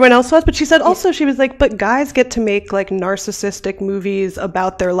as everyone else was, but she said also she was like, but guys get to make like narcissistic movies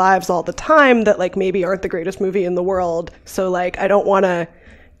about their lives all the time that like maybe aren't the greatest movie in the world, so like I don't want to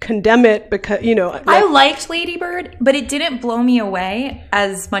condemn it because, you know, like, I liked Lady Bird, but it didn't blow me away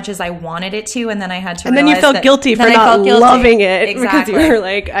as much as I wanted it to, and then I had to. And then you felt guilty for not loving it because you were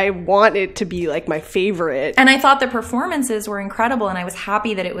like, I want it to be like my favorite. And I thought the performances were incredible, and I was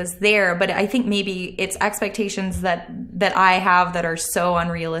happy that it was there. But I think maybe it's expectations that I have that are so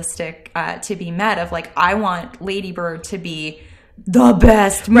unrealistic to be met. Of like, I want Lady Bird to be the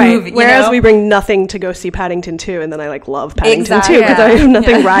best movie. Right. Whereas we bring nothing to go see Paddington 2, and then I like love Paddington 2 because I have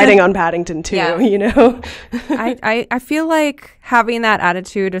nothing riding on Paddington 2, you know? I feel like having that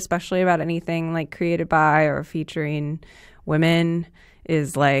attitude, especially about anything like created by or featuring women,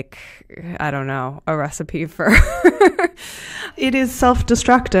 is like, I don't know, a recipe for it is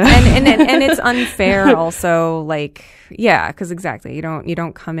self-destructive. and it's unfair also, like, yeah, because exactly, you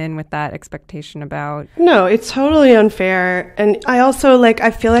don't come in with that expectation about. No, it's totally unfair. And I also like, I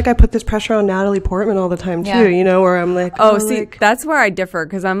feel like I put this pressure on Natalie Portman all the time too, you know, where I'm like, that's where I differ,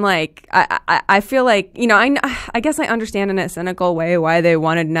 because I'm like, I feel like, you know, I guess I understand in a cynical way why they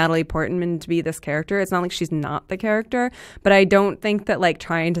wanted Natalie Portman to be this character. It's not like she's not the character, but I don't think that like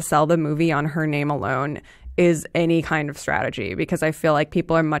trying to sell the movie on her name alone is any kind of strategy, because I feel like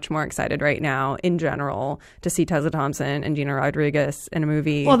people are much more excited right now in general to see Tessa Thompson and Gina Rodriguez in a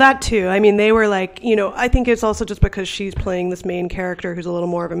movie. Well, that too. I mean, they were like, you know, I think it's also just because she's playing this main character who's a little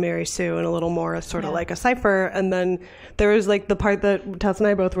more of a Mary Sue and a little more sort of like a Cypher. And then there was like the part that Tess and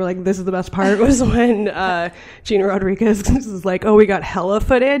I both were like, this is the best part, was when Gina Rodriguez was like, oh, we got hella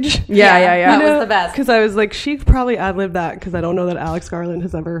footage. Yeah. That was the best. Because I was like, she probably ad-libbed that, because I don't know that Alex Garland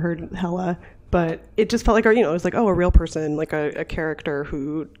has ever heard hella. But it just felt like, you know, it was like, oh, a real person, like a character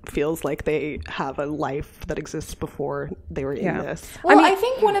who feels like they have a life that exists before they were in this. Well, I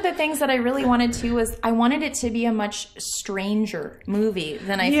think one of the things that I really wanted to was I wanted it to be a much stranger movie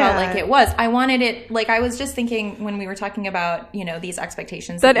than I felt like it was. I wanted it, like, I was just thinking when we were talking about, you know, these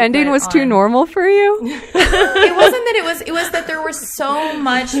expectations. That ending was too normal for you? It wasn't that it was that there was so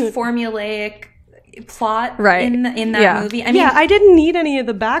much formulaic plot in that movie. I mean, I didn't need any of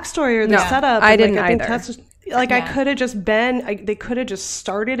the backstory or the setup. I didn't I either. Think that's I could have just been. They could have just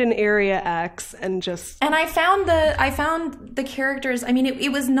started in Area X and just. And I found the characters. I mean,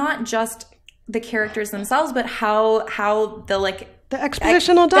 it was not just the characters themselves, but how the like. The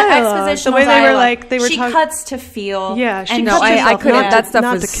expositional dialogue. The way they were like, they were she cuts to feel. Yeah, she cuts herself. I couldn't. That stuff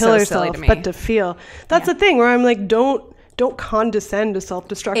not was to kill herself, silly to me. but to feel. That's the thing where I'm like, don't condescend to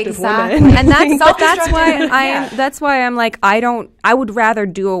self-destructive women. And that's why I'm like, I would rather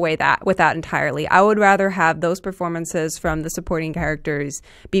do away with that entirely. I would rather have those performances from the supporting characters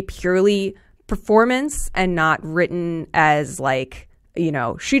be purely performance and not written as like, you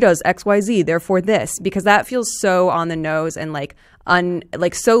know, she does XYZ, therefore this, because that feels so on the nose and like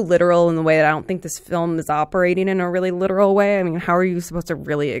so literal in the way that I don't think this film is operating in a really literal way. I mean, how are you supposed to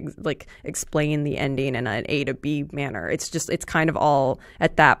really explain the ending in an A to B manner? It's kind of all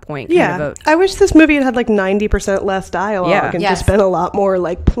at that point. I wish this movie had like 90% less dialogue and just been a lot more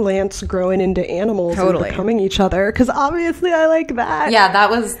like plants growing into animals and becoming each other. Because obviously I like that. Yeah, that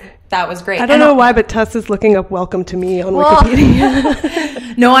was that was great. I don't know why, but Tess is looking up "Welcome to Me" on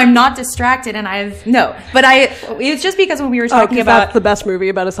Wikipedia. No, I'm not distracted, and it's just because when we were talking about that's the best movie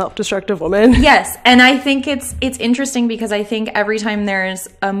about a self-destructive woman. Yes, and I think it's interesting because I think every time there's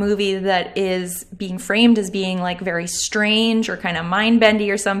a movie that is being framed as being like very strange or kind of mind-bendy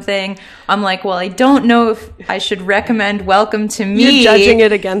or something, I'm like, well, I don't know if I should recommend Welcome to Me. You're judging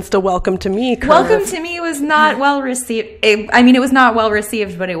it against a Welcome to Me curve. Welcome to Me was not well received. It was not well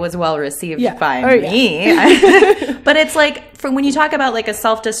received, but it was well received by me. Yeah. But it's like, for when you talk about like a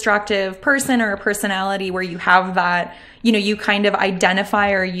self-destructive person or a personality where you have that, you kind of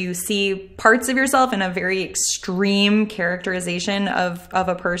identify or you see parts of yourself in a very extreme characterization of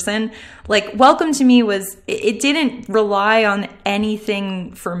a person. Like Welcome to Me it didn't rely on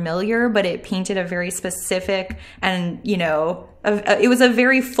anything familiar, but it painted a very specific and, it was a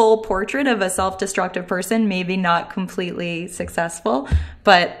very full portrait of a self-destructive person, maybe not completely successful.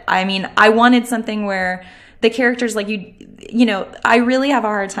 But I mean, I wanted something where the characters, like I really have a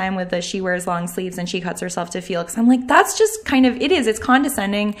hard time with the she wears long sleeves and she cuts herself to feel, because I'm like, that's just kind of, it's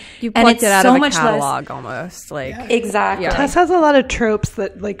condescending. You plucked it out of a catalog almost. Like exactly. Yeah. Tess has a lot of tropes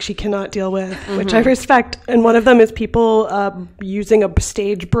that like she cannot deal with, which I respect. And one of them is people using a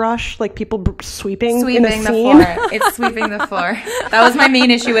stage brush, like people sweeping in a the scene. floor. It's sweeping the floor. That was my main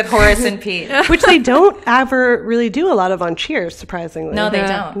issue with Horace and Pete. Which they don't ever really do a lot lot on Cheers, surprisingly. No, they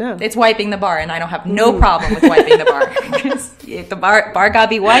don't. No. It's wiping the bar, and I don't have no problem with wiping the bar. The bar got to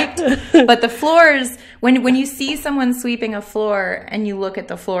be wiped. But the floors, when you see someone sweeping a floor and you look at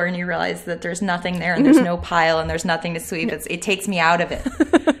the floor and you realize that there's nothing there and there's no pile and there's nothing to sweep, it takes me out of it.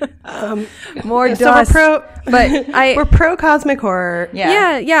 More dust. So we're pro cosmic horror.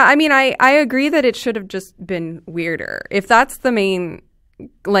 Yeah. I mean, I agree that it should have just been weirder, if that's the main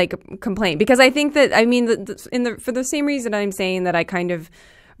complaint, because I think that, I mean, for the same reason I'm saying that I kind of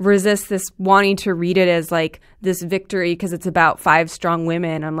resist this wanting to read it as like this victory because it's about 5 strong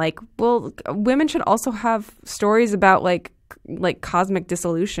women. I'm like, well, women should also have stories about like cosmic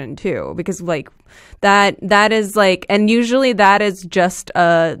dissolution too, because like that is like, and usually that is just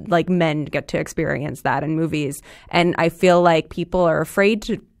like men get to experience that in movies, and I feel like people are afraid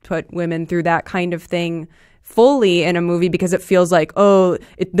to put women through that kind of thing fully in a movie because it feels like,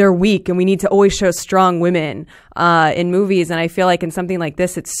 they're weak and we need to always show strong women in movies. And I feel like in something like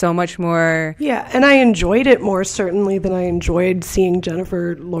this, it's so much more. Yeah, and I enjoyed it more certainly than I enjoyed seeing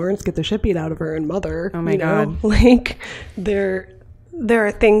Jennifer Lawrence get the shit beat out of her in Mother. Oh my God. Like there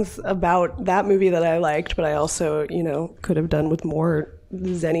are things about that movie that I liked, but I also, could have done with more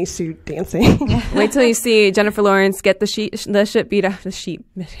Zenny suit dancing. Wait till you see Jennifer Lawrence get the shit beat out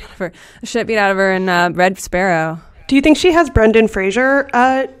of her in Red Sparrow. Do you think she has Brendan Fraser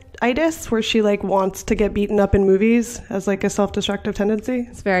itis, where she like wants to get beaten up in movies as like a self-destructive tendency?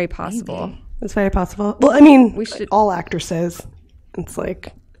 It's very possible. Maybe. It's very possible. Well, I mean, all actresses. It's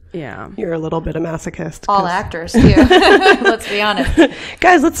like, yeah, you're a little bit a masochist. All actors, too. Let's be honest.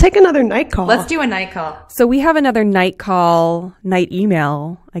 Guys, let's take another night call. Let's do a night call. So we have another night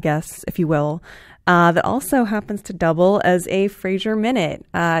email, I guess, if you will, that also happens to double as a Frasier Minute.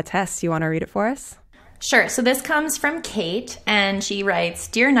 Tess, you want to read it for us? Sure. So this comes from Kate, and she writes,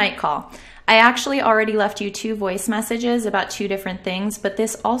 Dear Night Call, I actually already left you 2 voice messages about 2 different things, but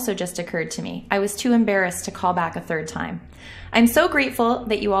this also just occurred to me. I was too embarrassed to call back a 3rd time. I'm so grateful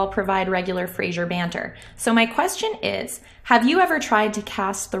that you all provide regular Frasier banter. So my question is, have you ever tried to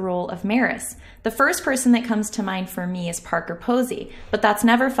cast the role of Maris? The first person that comes to mind for me is Parker Posey, but that's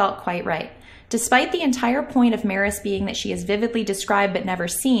never felt quite right. Despite the entire point of Maris being that she is vividly described but never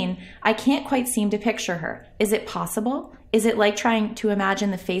seen, I can't quite seem to picture her. Is it possible? Is it like trying to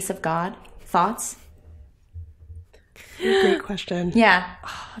imagine the face of God? Thoughts? Great question. Yeah.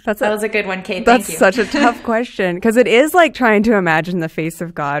 That was a good one, Kate. Thank you. That's such a tough question, because it is like trying to imagine the face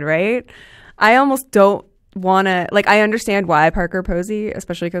of God, right? I almost don't want to, like, I understand why Parker Posey,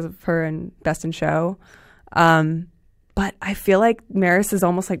 especially because of her in Best in Show. But I feel like Maris is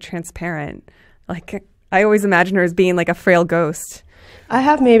almost like transparent. Like, I always imagine her as being like a frail ghost. I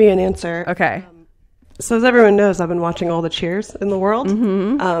have maybe an answer. Okay. So as everyone knows, I've been watching all the Cheers in the world.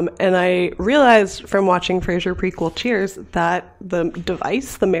 Mm-hmm. And I realized from watching Frasier prequel Cheers that the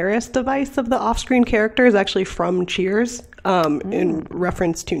Maris device of the off-screen character is actually from Cheers, in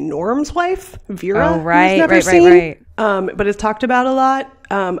reference to Norm's wife, Vera. Oh, right, right. But it's talked about a lot.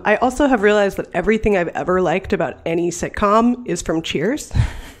 I also have realized that everything I've ever liked about any sitcom is from Cheers.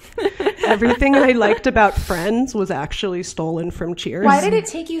 everything I liked about Friends was actually stolen from Cheers. Why did it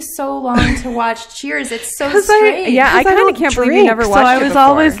take you so long to watch Cheers? It's so strange. I kind of can't believe you never watched it. So I was before.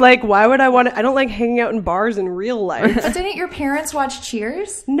 always like, why would I want to? I don't like hanging out in bars in real life. But didn't your parents watch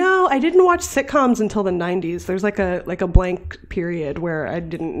Cheers? No, I didn't watch sitcoms until the 90s. There's like a blank period where I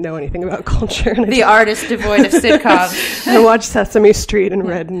didn't know anything about culture. And The artist devoid of sitcoms. I watched Sesame Street and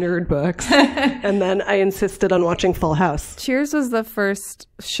read nerd books. And then I insisted on watching Full House. Cheers was the first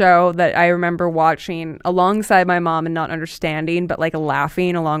show that I remember watching alongside my mom and not understanding, but like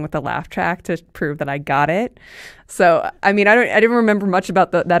laughing along with the laugh track to prove that I got it. So, I mean, I didn't remember much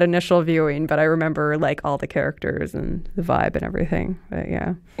about that initial viewing, but I remember like all the characters and the vibe and everything. But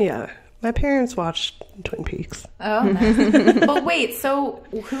yeah. Yeah. My parents watched Twin Peaks. Oh, nice. But wait, so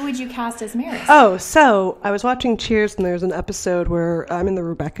who would you cast as Maris? Oh, so I was watching Cheers, and there's an episode where I'm in the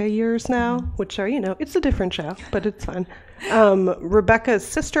Rebecca years now, which are, it's a different show, but it's fun. Rebecca's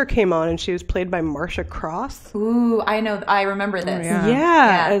sister came on, and she was played by Marcia Cross. Ooh, I remember this.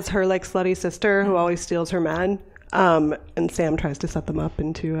 Yeah, as her like slutty sister who always steals her men. And Sam tries to set them up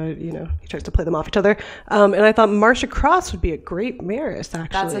into he tries to play them off each other. And I thought Marcia Cross would be a great Maris,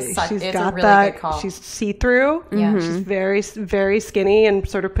 actually. She's got really that, good call. she's see-through. Yeah. She's very, very skinny and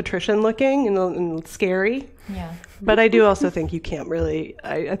sort of patrician looking and scary. Yeah. But I do also think you can't really,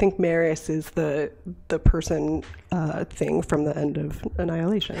 I think Maris is the person thing from the end of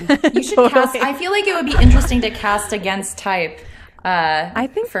Annihilation. You should cast, I feel like it would be interesting to cast against type. I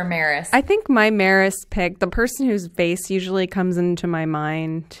think for Maris. I think my Maris pick, the person whose face usually comes into my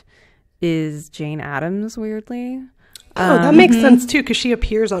mind is Jane Addams, weirdly. Oh, that makes sense too, because she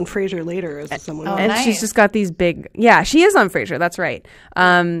appears on Frasier later as someone else. And nice. she's just got these big, she is on Frasier, that's right.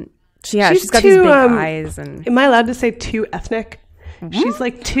 She's got these big eyes. And am I allowed to say too ethnic? She's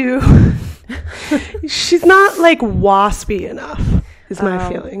like too, she's not like waspy enough, is my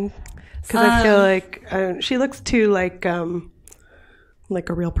feeling. Because I feel like she looks too like a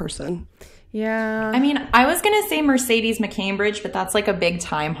real person. Yeah. I mean, I was going to say Mercedes McCambridge, but that's like a big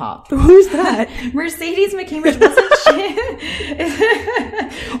time hop. Who's that? Mercedes McCambridge, wasn't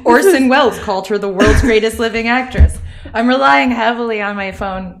she? Orson Welles called her the world's greatest living actress. I'm relying heavily on my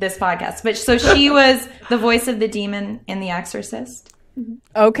phone this podcast. But so she was the voice of the demon in The Exorcist.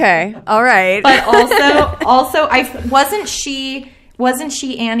 Okay. All right. But also wasn't she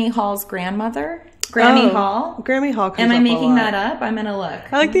Annie Hall's grandmother? Grammy Hall? Grammy Hall comes Am I up making a lot. that up? I'm gonna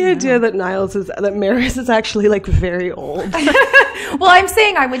look. I like the idea that Maris is actually like very old. Well, I'm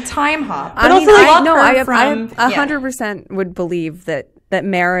saying I would time hop. I But mean, also I from 100% would believe that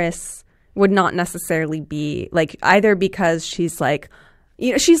Maris would not necessarily be like either because she's like,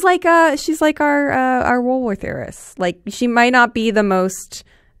 she's like our Woolworth heiress. Like she might not be the most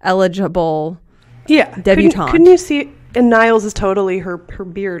eligible debutante. Couldn't you see? And Niles is totally her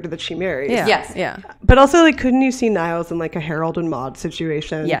beard that she marries. Yeah. Yes. Yeah. But also, like, couldn't you see Niles in like a Harold and Maude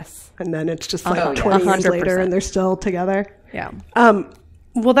situation? Yes. And then it's just like 20 years 100%. later and they're still together. Yeah.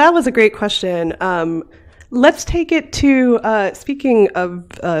 Well, that was a great question. Let's take it to, speaking of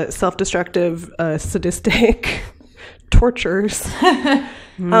self-destructive, sadistic tortures.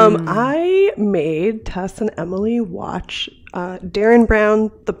 I made Tess and Emily watch Derren Brown,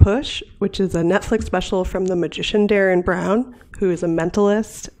 The Push, which is a Netflix special from the magician Derren Brown, who is a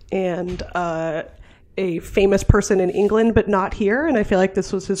mentalist and a famous person in England, but not here. And I feel like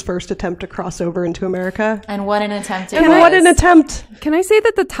this was his first attempt to cross over into America. And what an attempt And what an attempt. Can I say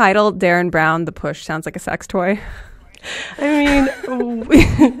that the title Derren Brown, The Push sounds like a sex toy? I mean,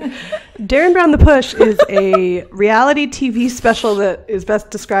 Derren Brown, The Push is a reality TV special that is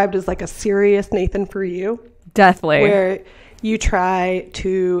best described as like a serious Nathan For You. Deathly. Where you try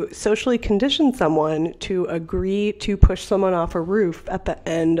to socially condition someone to agree to push someone off a roof at the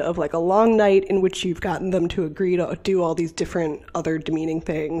end of like a long night in which you've gotten them to agree to do all these different other demeaning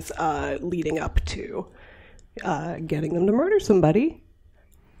things leading up to getting them to murder somebody.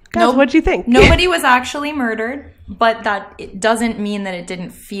 Guys, what'd you think? Nobody was actually murdered, but that it doesn't mean that it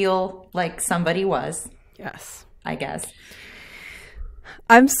didn't feel like somebody was. Yes. I guess.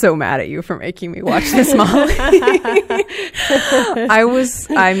 I'm so mad at you for making me watch this, Molly. That's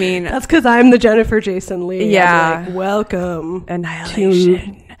because I'm the Jennifer Jason Leigh. Yeah. Like, welcome.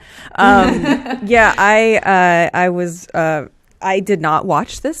 Annihilation. I did not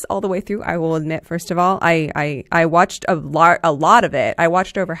watch this all the way through. I will admit, first of all, I watched a lot of it. I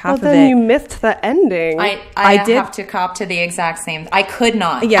watched over half of it. Well, then you missed the ending. I did have to cop to the exact same. I could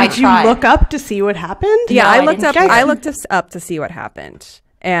not. Yeah. Did you look up to see what happened? Yeah, No, I didn't. looked up to see what happened.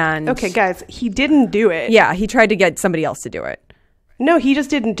 And okay, guys, he didn't do it. Yeah, he tried to get somebody else to do it. No, he just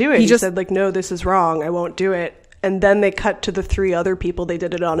didn't do it. He just said like, no, this is wrong. I won't do it. and then they cut to the 3 other people they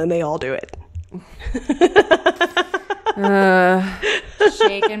did it on, and they all do it.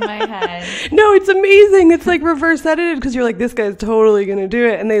 Shaking my head. No, it's amazing. It's like reverse edited because you're like, this guy's totally gonna do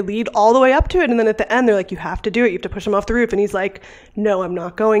it, and they lead all the way up to it, and then at the end they're like, you have to do it, you have to push him off the roof, and he's like, no, I'm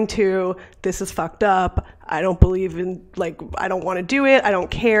not going to, this is fucked up, I don't believe in, like, I don't want to do it, I don't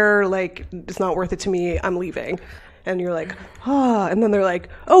care, like, it's not worth it to me, I'm leaving. And you're like, and then they're like,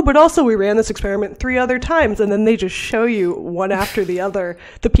 oh, but also we ran this experiment 3 other times, and then they just show you one after the other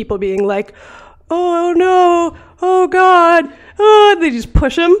the people being like, oh no, oh god, oh, they just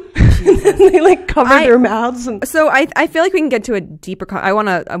push them and they like cover their mouths. And so I feel like we can get to a deeper I want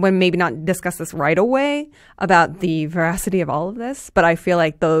to maybe not discuss this right away about the veracity of all of this, but I feel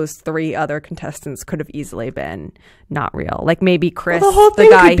like those 3 other contestants could have easily been not real. Like maybe Chris, the whole thing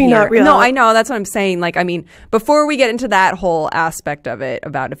the guy could be here. not real. No, I know, that's what I'm saying. Like, I mean, before we get into that whole aspect of it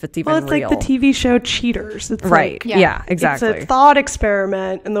about if it's even real. Well, it's like the TV show Cheaters. It's right. Like, yeah, exactly. It's a thought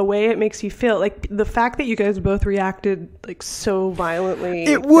experiment, and the way it makes you feel, like the fact that you guys both reacted like so violently.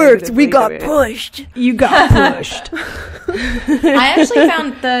 It worked. We got pushed. You got pushed. I actually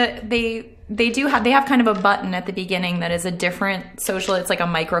found they have kind of a button at the beginning that is a different social, it's like a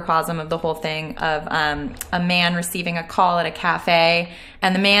microcosm of the whole thing of a man receiving a call at a cafe,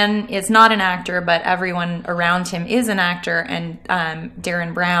 and the man is not an actor, but everyone around him is an actor, and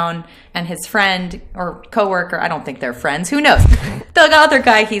Derren Brown and his friend or coworker, I don't think they're friends, who knows, the other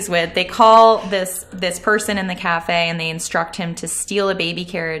guy he's with, they call this person in the cafe and they instruct him to steal a baby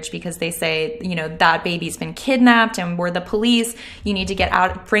carriage because they say, you know, that baby's been kidnapped and we're the police, you need to get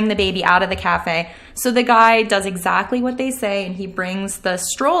out, bring the baby out of the cafe. So the guy does exactly what they say, and he brings the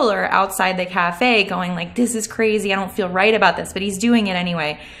stroller outside the cafe going like, this is crazy, I don't feel right about this, but he's doing it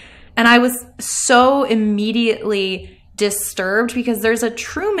anyway. And I was so immediately disturbed because there's a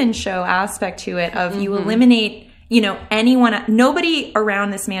Truman Show aspect to it of you eliminate, you know, nobody around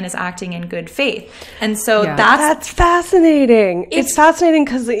this man is acting in good faith. And so that's fascinating. It's fascinating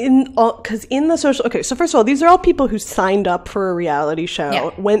because in the social, okay, so first of all, these are all people who signed up for a reality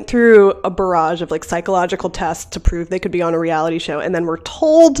show, went through a barrage of like psychological tests to prove they could be on a reality show, and then were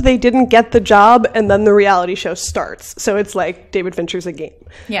told they didn't get the job, and then the reality show starts. So it's like David Fincher's A Game.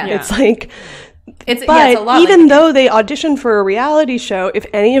 It's like, it's but a lot even though they auditioned for a reality show, if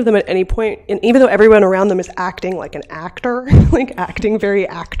any of them at any point, and even though everyone around them is acting like an actor, like acting very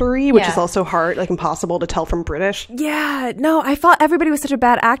actory, which is also hard, like impossible to tell from British. Yeah, no, I thought everybody was such a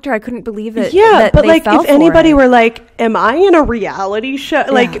bad actor. I couldn't believe it. Yeah, but they like fell if for anybody it. were like, am I in a reality show?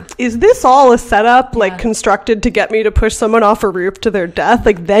 Like, is this all a setup, like constructed to get me to push someone off a roof to their death?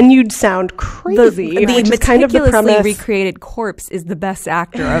 Like, then you'd sound crazy. The which is kind of the meticulously premise. recreated corpse is the best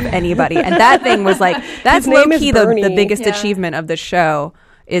actor of anybody. And that thing was like, that's His name is low-key Bernie. the biggest achievement of the show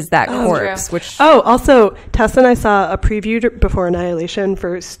is that corpse. true. Which Also, Tess and I saw a preview before Annihilation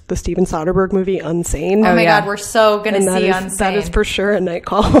for the Steven Soderbergh movie Unsane. Oh my God, we're so going to see Unsane. That is for sure a night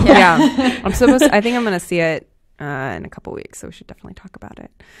call. yeah. I think I'm going to see it in a couple weeks, so we should definitely talk about it.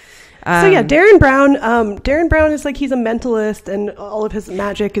 So yeah, Derren Brown. Derren Brown is like, he's a mentalist, and all of his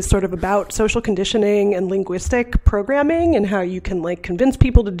magic is sort of about social conditioning and linguistic programming, and how you can like convince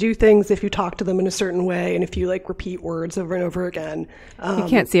people to do things if you talk to them in a certain way, and if you like repeat words over and over again. You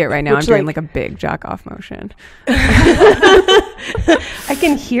can't see it right now. I'm doing like a big jack off motion. I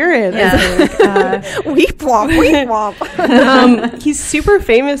can hear it. Yeah. Weep womp, weep womp. He's super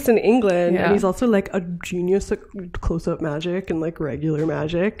famous in England, and he's also like a genius at close-up magic and like regular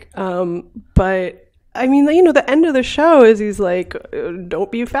magic. But I mean, you know, the end of the show is he's like, don't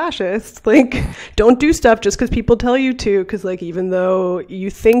be a fascist. Like, don't do stuff just because people tell you to. Because, like, even though you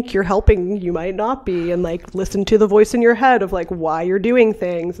think you're helping, you might not be. And, like, listen to the voice in your head of, like, why you're doing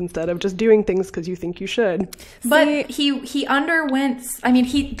things instead of just doing things because you think you should. But he underwent, I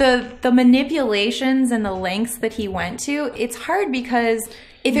mean, the manipulations and the lengths that he went to, it's hard because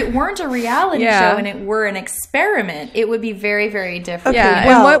if it weren't a reality show and it were an experiment, it would be very, very different. Yeah.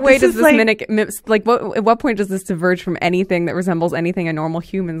 Well, in what way does this at what point does this diverge from anything that resembles anything a normal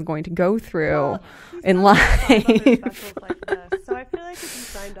human's going to go through in life? So I feel like if you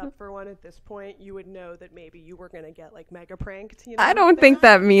signed up for one at this point, you would know that maybe you were going to get like mega pranked. You know? I don't think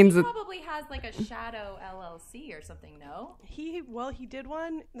that means he probably has like a shadow LLC or something. No, he did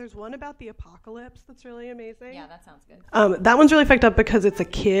one. There's one about the apocalypse that's really amazing. Yeah, that sounds good. That one's really fucked up because it's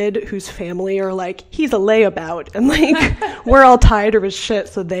a kid whose family are like, he's a layabout, and like we're all tired of his shit,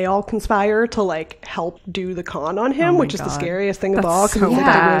 so they all conspire to like help do the con on him, which is the scariest thing of all, because it's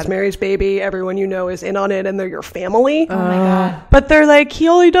like Rosemary's Baby. Everyone you know is in on it, and they're your family. Oh my God. But they're like,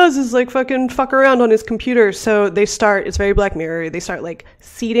 all he does is like fucking fuck around on his computer. So they start, it's very Black Mirror, they start like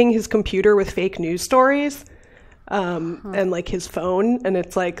seeding his computer with fake news stories. and like his phone, and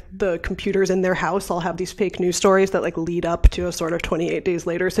it's like the computers in their house all have these fake news stories that like lead up to a sort of 28 days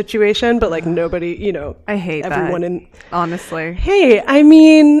later situation, but like nobody, you know, I hate everyone that, in honestly. Hey, I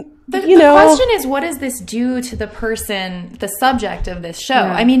mean, The know, question is, what does this do to the person, the subject of this show?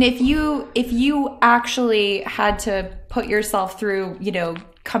 Yeah. I mean, if you actually had to put yourself through, you know,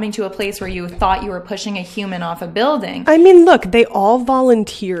 coming to a place where you thought you were pushing a human off a building. I mean, look, they all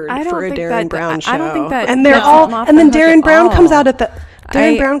volunteered I don't for a think Derren that- Brown show. I don't think that and they're lets all, them off and the then hook Derren at Brown comes all. out at the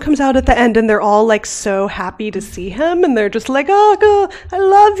Brown comes out at the end, and they're all like so happy to see him, and they're just like, "Oh, I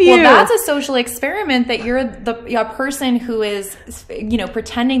love you." Well, that's a social experiment that you're a person who is, you know,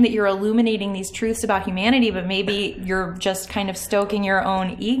 pretending that you're illuminating these truths about humanity, but maybe you're just kind of stoking your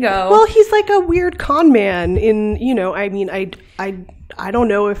own ego. Well, he's like a weird con man in, you know, I mean, I don't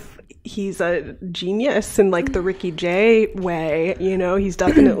know if he's a genius in like the Ricky Jay way, you know, he's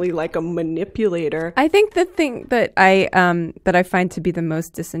definitely like a manipulator. I think the thing that I find to be the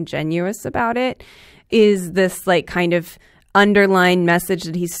most disingenuous about it is this like kind of underlying message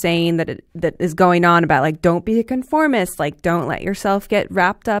that he's saying that is going on about like, don't be a conformist, like don't let yourself get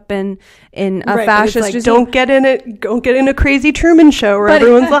wrapped up in a Right, fascist it's like, regime. don't get in a crazy Truman show where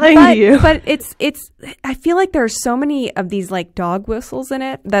everyone's lying to you. But it's I feel like there are so many of these like dog whistles in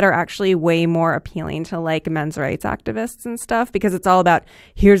it that are actually way more appealing to like men's rights activists and stuff, because it's all about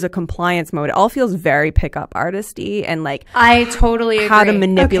here's a compliance mode. It all feels very pickup artisty and like I totally agree. how to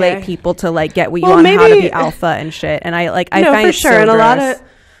manipulate Okay. people to like get what you Well, want, how to maybe- be alpha and shit. And I No, find for it sure. so And gross.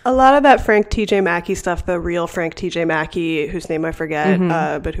 a lot of that Frank TJ Mackey stuff, the real Frank TJ Mackey, whose name I forget,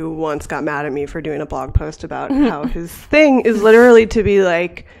 but who once got mad at me for doing a blog post about how his thing is literally to be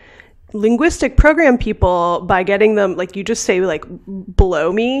like linguistic program people by getting them, like, you just say like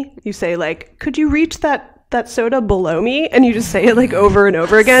below me, you say like, could you reach that soda below me, and you just say it like over and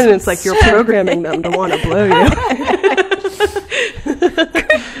over again, and it's like you're programming them to want to blow you.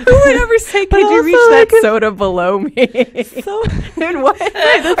 Who would ever say, could you reach that soda below me? So And what?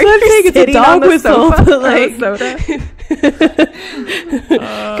 that's Are what I'm you saying. It's a sitting on dog the whistle, sofa but for a like, soda?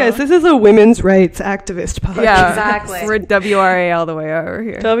 guys, this is a women's rights activist podcast. Yeah, Exactly. We're WRA all the way over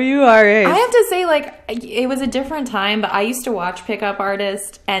here. WRA. I have to say, like, it was a different time, but I used to watch Pickup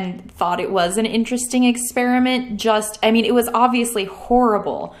Artist and thought it was an interesting experiment. I mean, it was obviously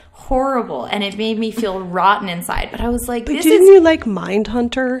horrible, and it made me feel rotten inside. But I was like, But didn't you like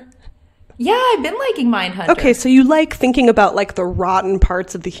Mindhunter? Yeah, I've been liking Mindhunter. Okay, so you like thinking about like the rotten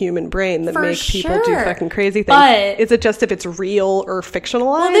parts of the human brain that For make people do sure. fucking crazy things. But- is it just if it's real or fictionalized?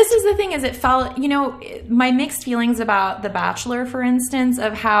 Well, this is the thing, is it felt, you know, my mixed feelings about The Bachelor, for instance,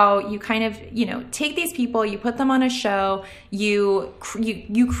 of how you kind of, you know, take these people, you put them on a show, you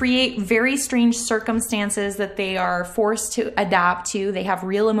create very strange circumstances that they are forced to adapt to. They have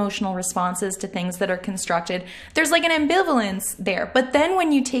real emotional responses to things that are constructed. There's like an ambivalence there. But then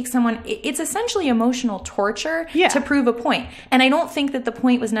when you take someone, it's essentially emotional torture to prove a point. And I don't think that the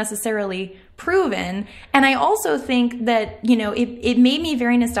point was necessarily proven. And I also think that, you know, it made me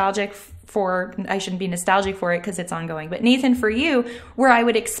very nostalgic for, I shouldn't be nostalgic for it because it's ongoing, but Nathan, for you, where I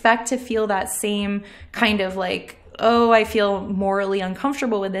would expect to feel that same kind of like, oh, I feel morally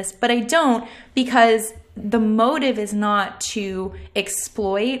uncomfortable with this, but I don't, because the motive is not to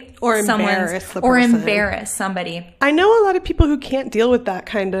exploit Or embarrass somebody. I know a lot of people who can't deal with that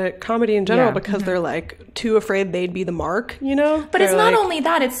kind of comedy in general Yeah. because they're like too afraid they'd be the mark, you know? But it's They're not like- only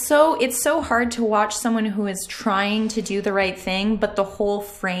that, it's so hard to watch someone who is trying to do the right thing, but the whole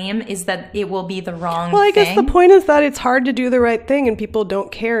frame is that it will be the wrong Well, I thing. guess the point is that it's hard to do the right thing and people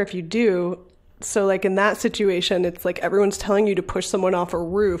don't care if you do. So like in that situation, it's like everyone's telling you to push someone off a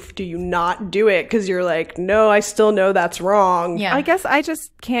roof. Do you not do it? Because you're like, no, I still know that's wrong. Yeah. I guess I just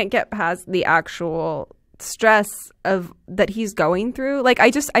can't get past the actual stress of that he's going through. Like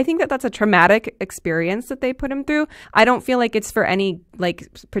I think that that's a traumatic experience that they put him through. I don't feel like it's for any like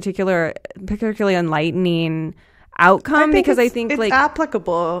particularly enlightening outcome, because I think it's like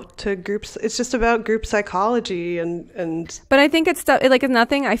applicable to groups. It's just about group psychology and but I think it's like it's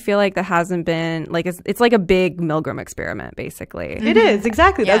nothing I feel like that hasn't been like it's like a big Milgram experiment basically. it is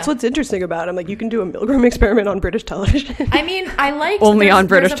exactly. Yeah. That's what's interesting about it. I'm like, you can do a Milgram experiment on British television. I mean, I like Only on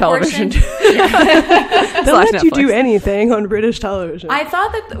British television. They'll Slash let you do Netflix. anything on British television. I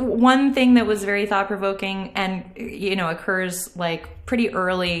thought that one thing that was very thought-provoking and, you know, occurs like pretty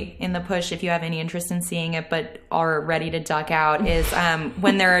early in the push if you have any interest in seeing it but are ready to duck out is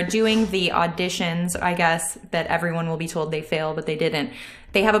when they're doing the auditions, I guess, that everyone will be told they fail but they didn't.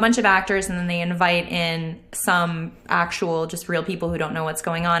 they have a bunch of actors and then they invite in some actual, just real people who don't know what's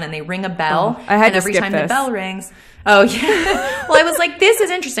going on, and they ring a bell. I had and to every skip time this. the bell rings. Oh, yeah. Well, I was like, this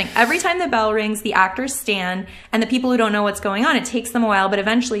is interesting. Every time the bell rings, the actors stand, and the people who don't know what's going on, it takes them a while, but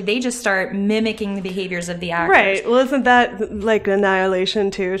eventually they just start mimicking the behaviors of the actors. Right. Well, isn't that like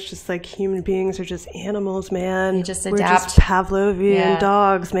Annihilation too? It's just like human beings are just animals, man. They just We're adapt. just Pavlovian Yeah.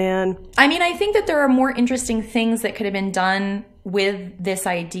 dogs, man. I mean, I think that there are more interesting things that could have been done with this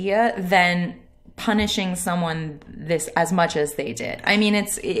idea than punishing someone this as much as they did. I mean,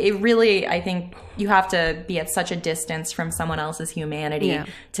 it really, I think you have to be at such a distance from someone else's humanity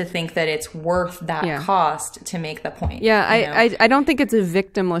to think that it's worth that cost to make the point. Yeah, I don't think it's a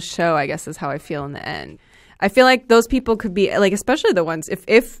victimless show, I guess is how I feel in the end. I feel like those people could be, like, especially the ones,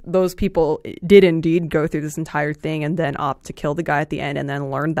 if those people did indeed go through this entire thing and then opt to kill the guy at the end and then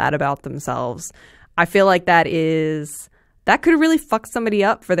learn that about themselves, I feel like that could really fuck somebody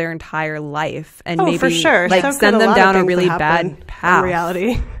up for their entire life and maybe for sure. like So send could them lot down of a things really that bad happen path. in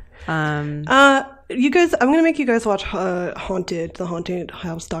reality. You guys, I'm gonna make you guys watch the Haunted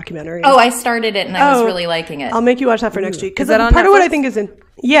House documentary. Oh, I started it and I was really liking it. I'll make you watch that for next week because Is that on part of what I Netflix? think is in.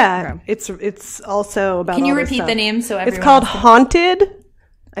 Yeah, it's also about. Can you all this repeat stuff. the name so everyone It's called else can- Haunted,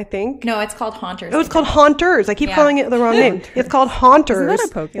 I think. No, it's called Haunters. Oh, it's called Haunters. I keep calling it the wrong name. It's called Haunters.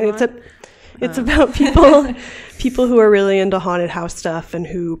 Isn't that a Pokemon? And it's about people who are really into haunted house stuff and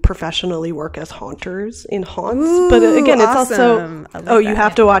who professionally work as haunters in haunts. But again, it's awesome. I also like you that.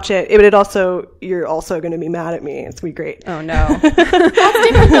 have to watch it. But you're also going to be mad at me. It's gonna be great. Oh no. That's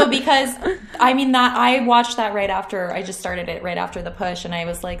different though, because I mean that I watched that right after I just started it right after the push, and I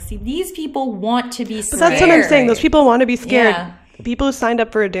was like, see, these people want to be scared. But that's what I'm saying. Those people want to be scared. Yeah. People who signed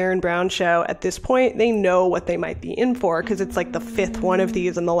up for a Derren Brown show at this point, they know what they might be in for because it's like the fifth one of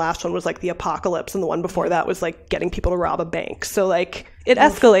these, and the last one was like the apocalypse, and the one before that was like getting people to rob a bank. So like it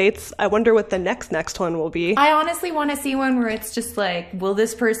escalates. I wonder what the next one will be. I honestly want to see one where it's just like, will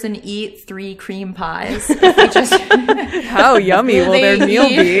this person eat 3 cream pies? If we just How yummy will their they meal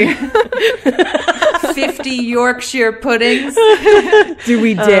be? 50 Yorkshire puddings. Do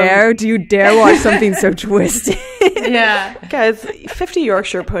we dare? Do you dare watch something so twisted? Yeah. Guys, 50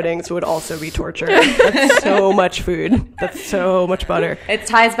 Yorkshire puddings would also be torture. That's so much food. That's so much butter. It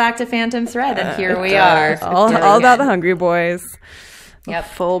ties back to Phantom Thread, and here we are. all about the Hungry Boys. Yep.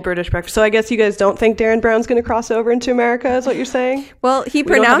 Full British breakfast. So I guess you guys don't think Derren Brown's going to cross over into America, is what you're saying? Well, he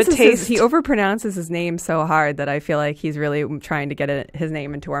don't have a taste. he overpronounces his name so hard that I feel like he's really trying to get his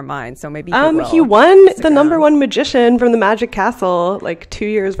name into our minds. So maybe he won the #1 magician from the Magic Castle like 2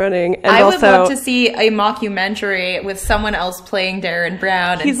 years running. And I would also, love to see a mockumentary with someone else playing Derren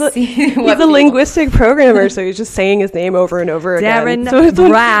Brown. And he's a what linguistic programmer, so he's just saying his name over and over again. Darren So it's like,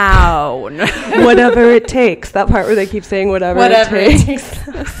 Brown. whatever it takes. That part where they keep saying whatever it takes.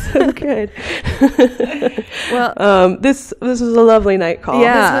 So good. Well, this was a lovely night call.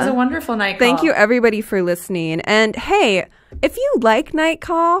 Yeah. This was a wonderful night call. Thank you, everybody, for listening. And hey, if you like Night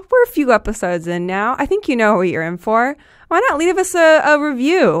Call, we're a few episodes in now. I think you know what you're in for. Why not leave us a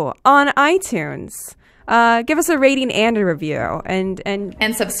review on iTunes? Give us a rating and a review, and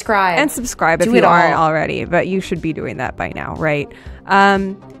subscribe. And subscribe if Do you it all. aren't already, but you should be doing that by now, right?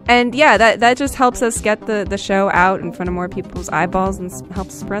 And yeah, that just helps us get the show out in front of more people's eyeballs and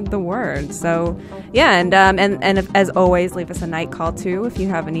helps spread the word. So yeah, and as always, leave us a night call too if you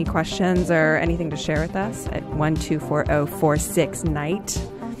have any questions or anything to share with us at 1-240-46-NIGHT.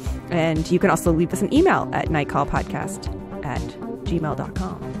 And you can also leave us an email at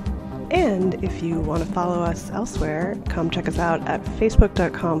nightcallpodcast@gmail.com. And if you want to follow us elsewhere, come check us out at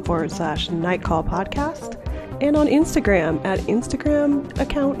facebook.com/nightcallpodcast and on Instagram at Instagram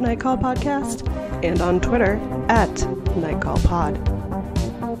account nightcallpodcast and on Twitter at nightcallpod.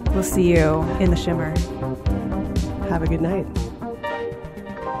 We'll see you in the shimmer. Have a good night.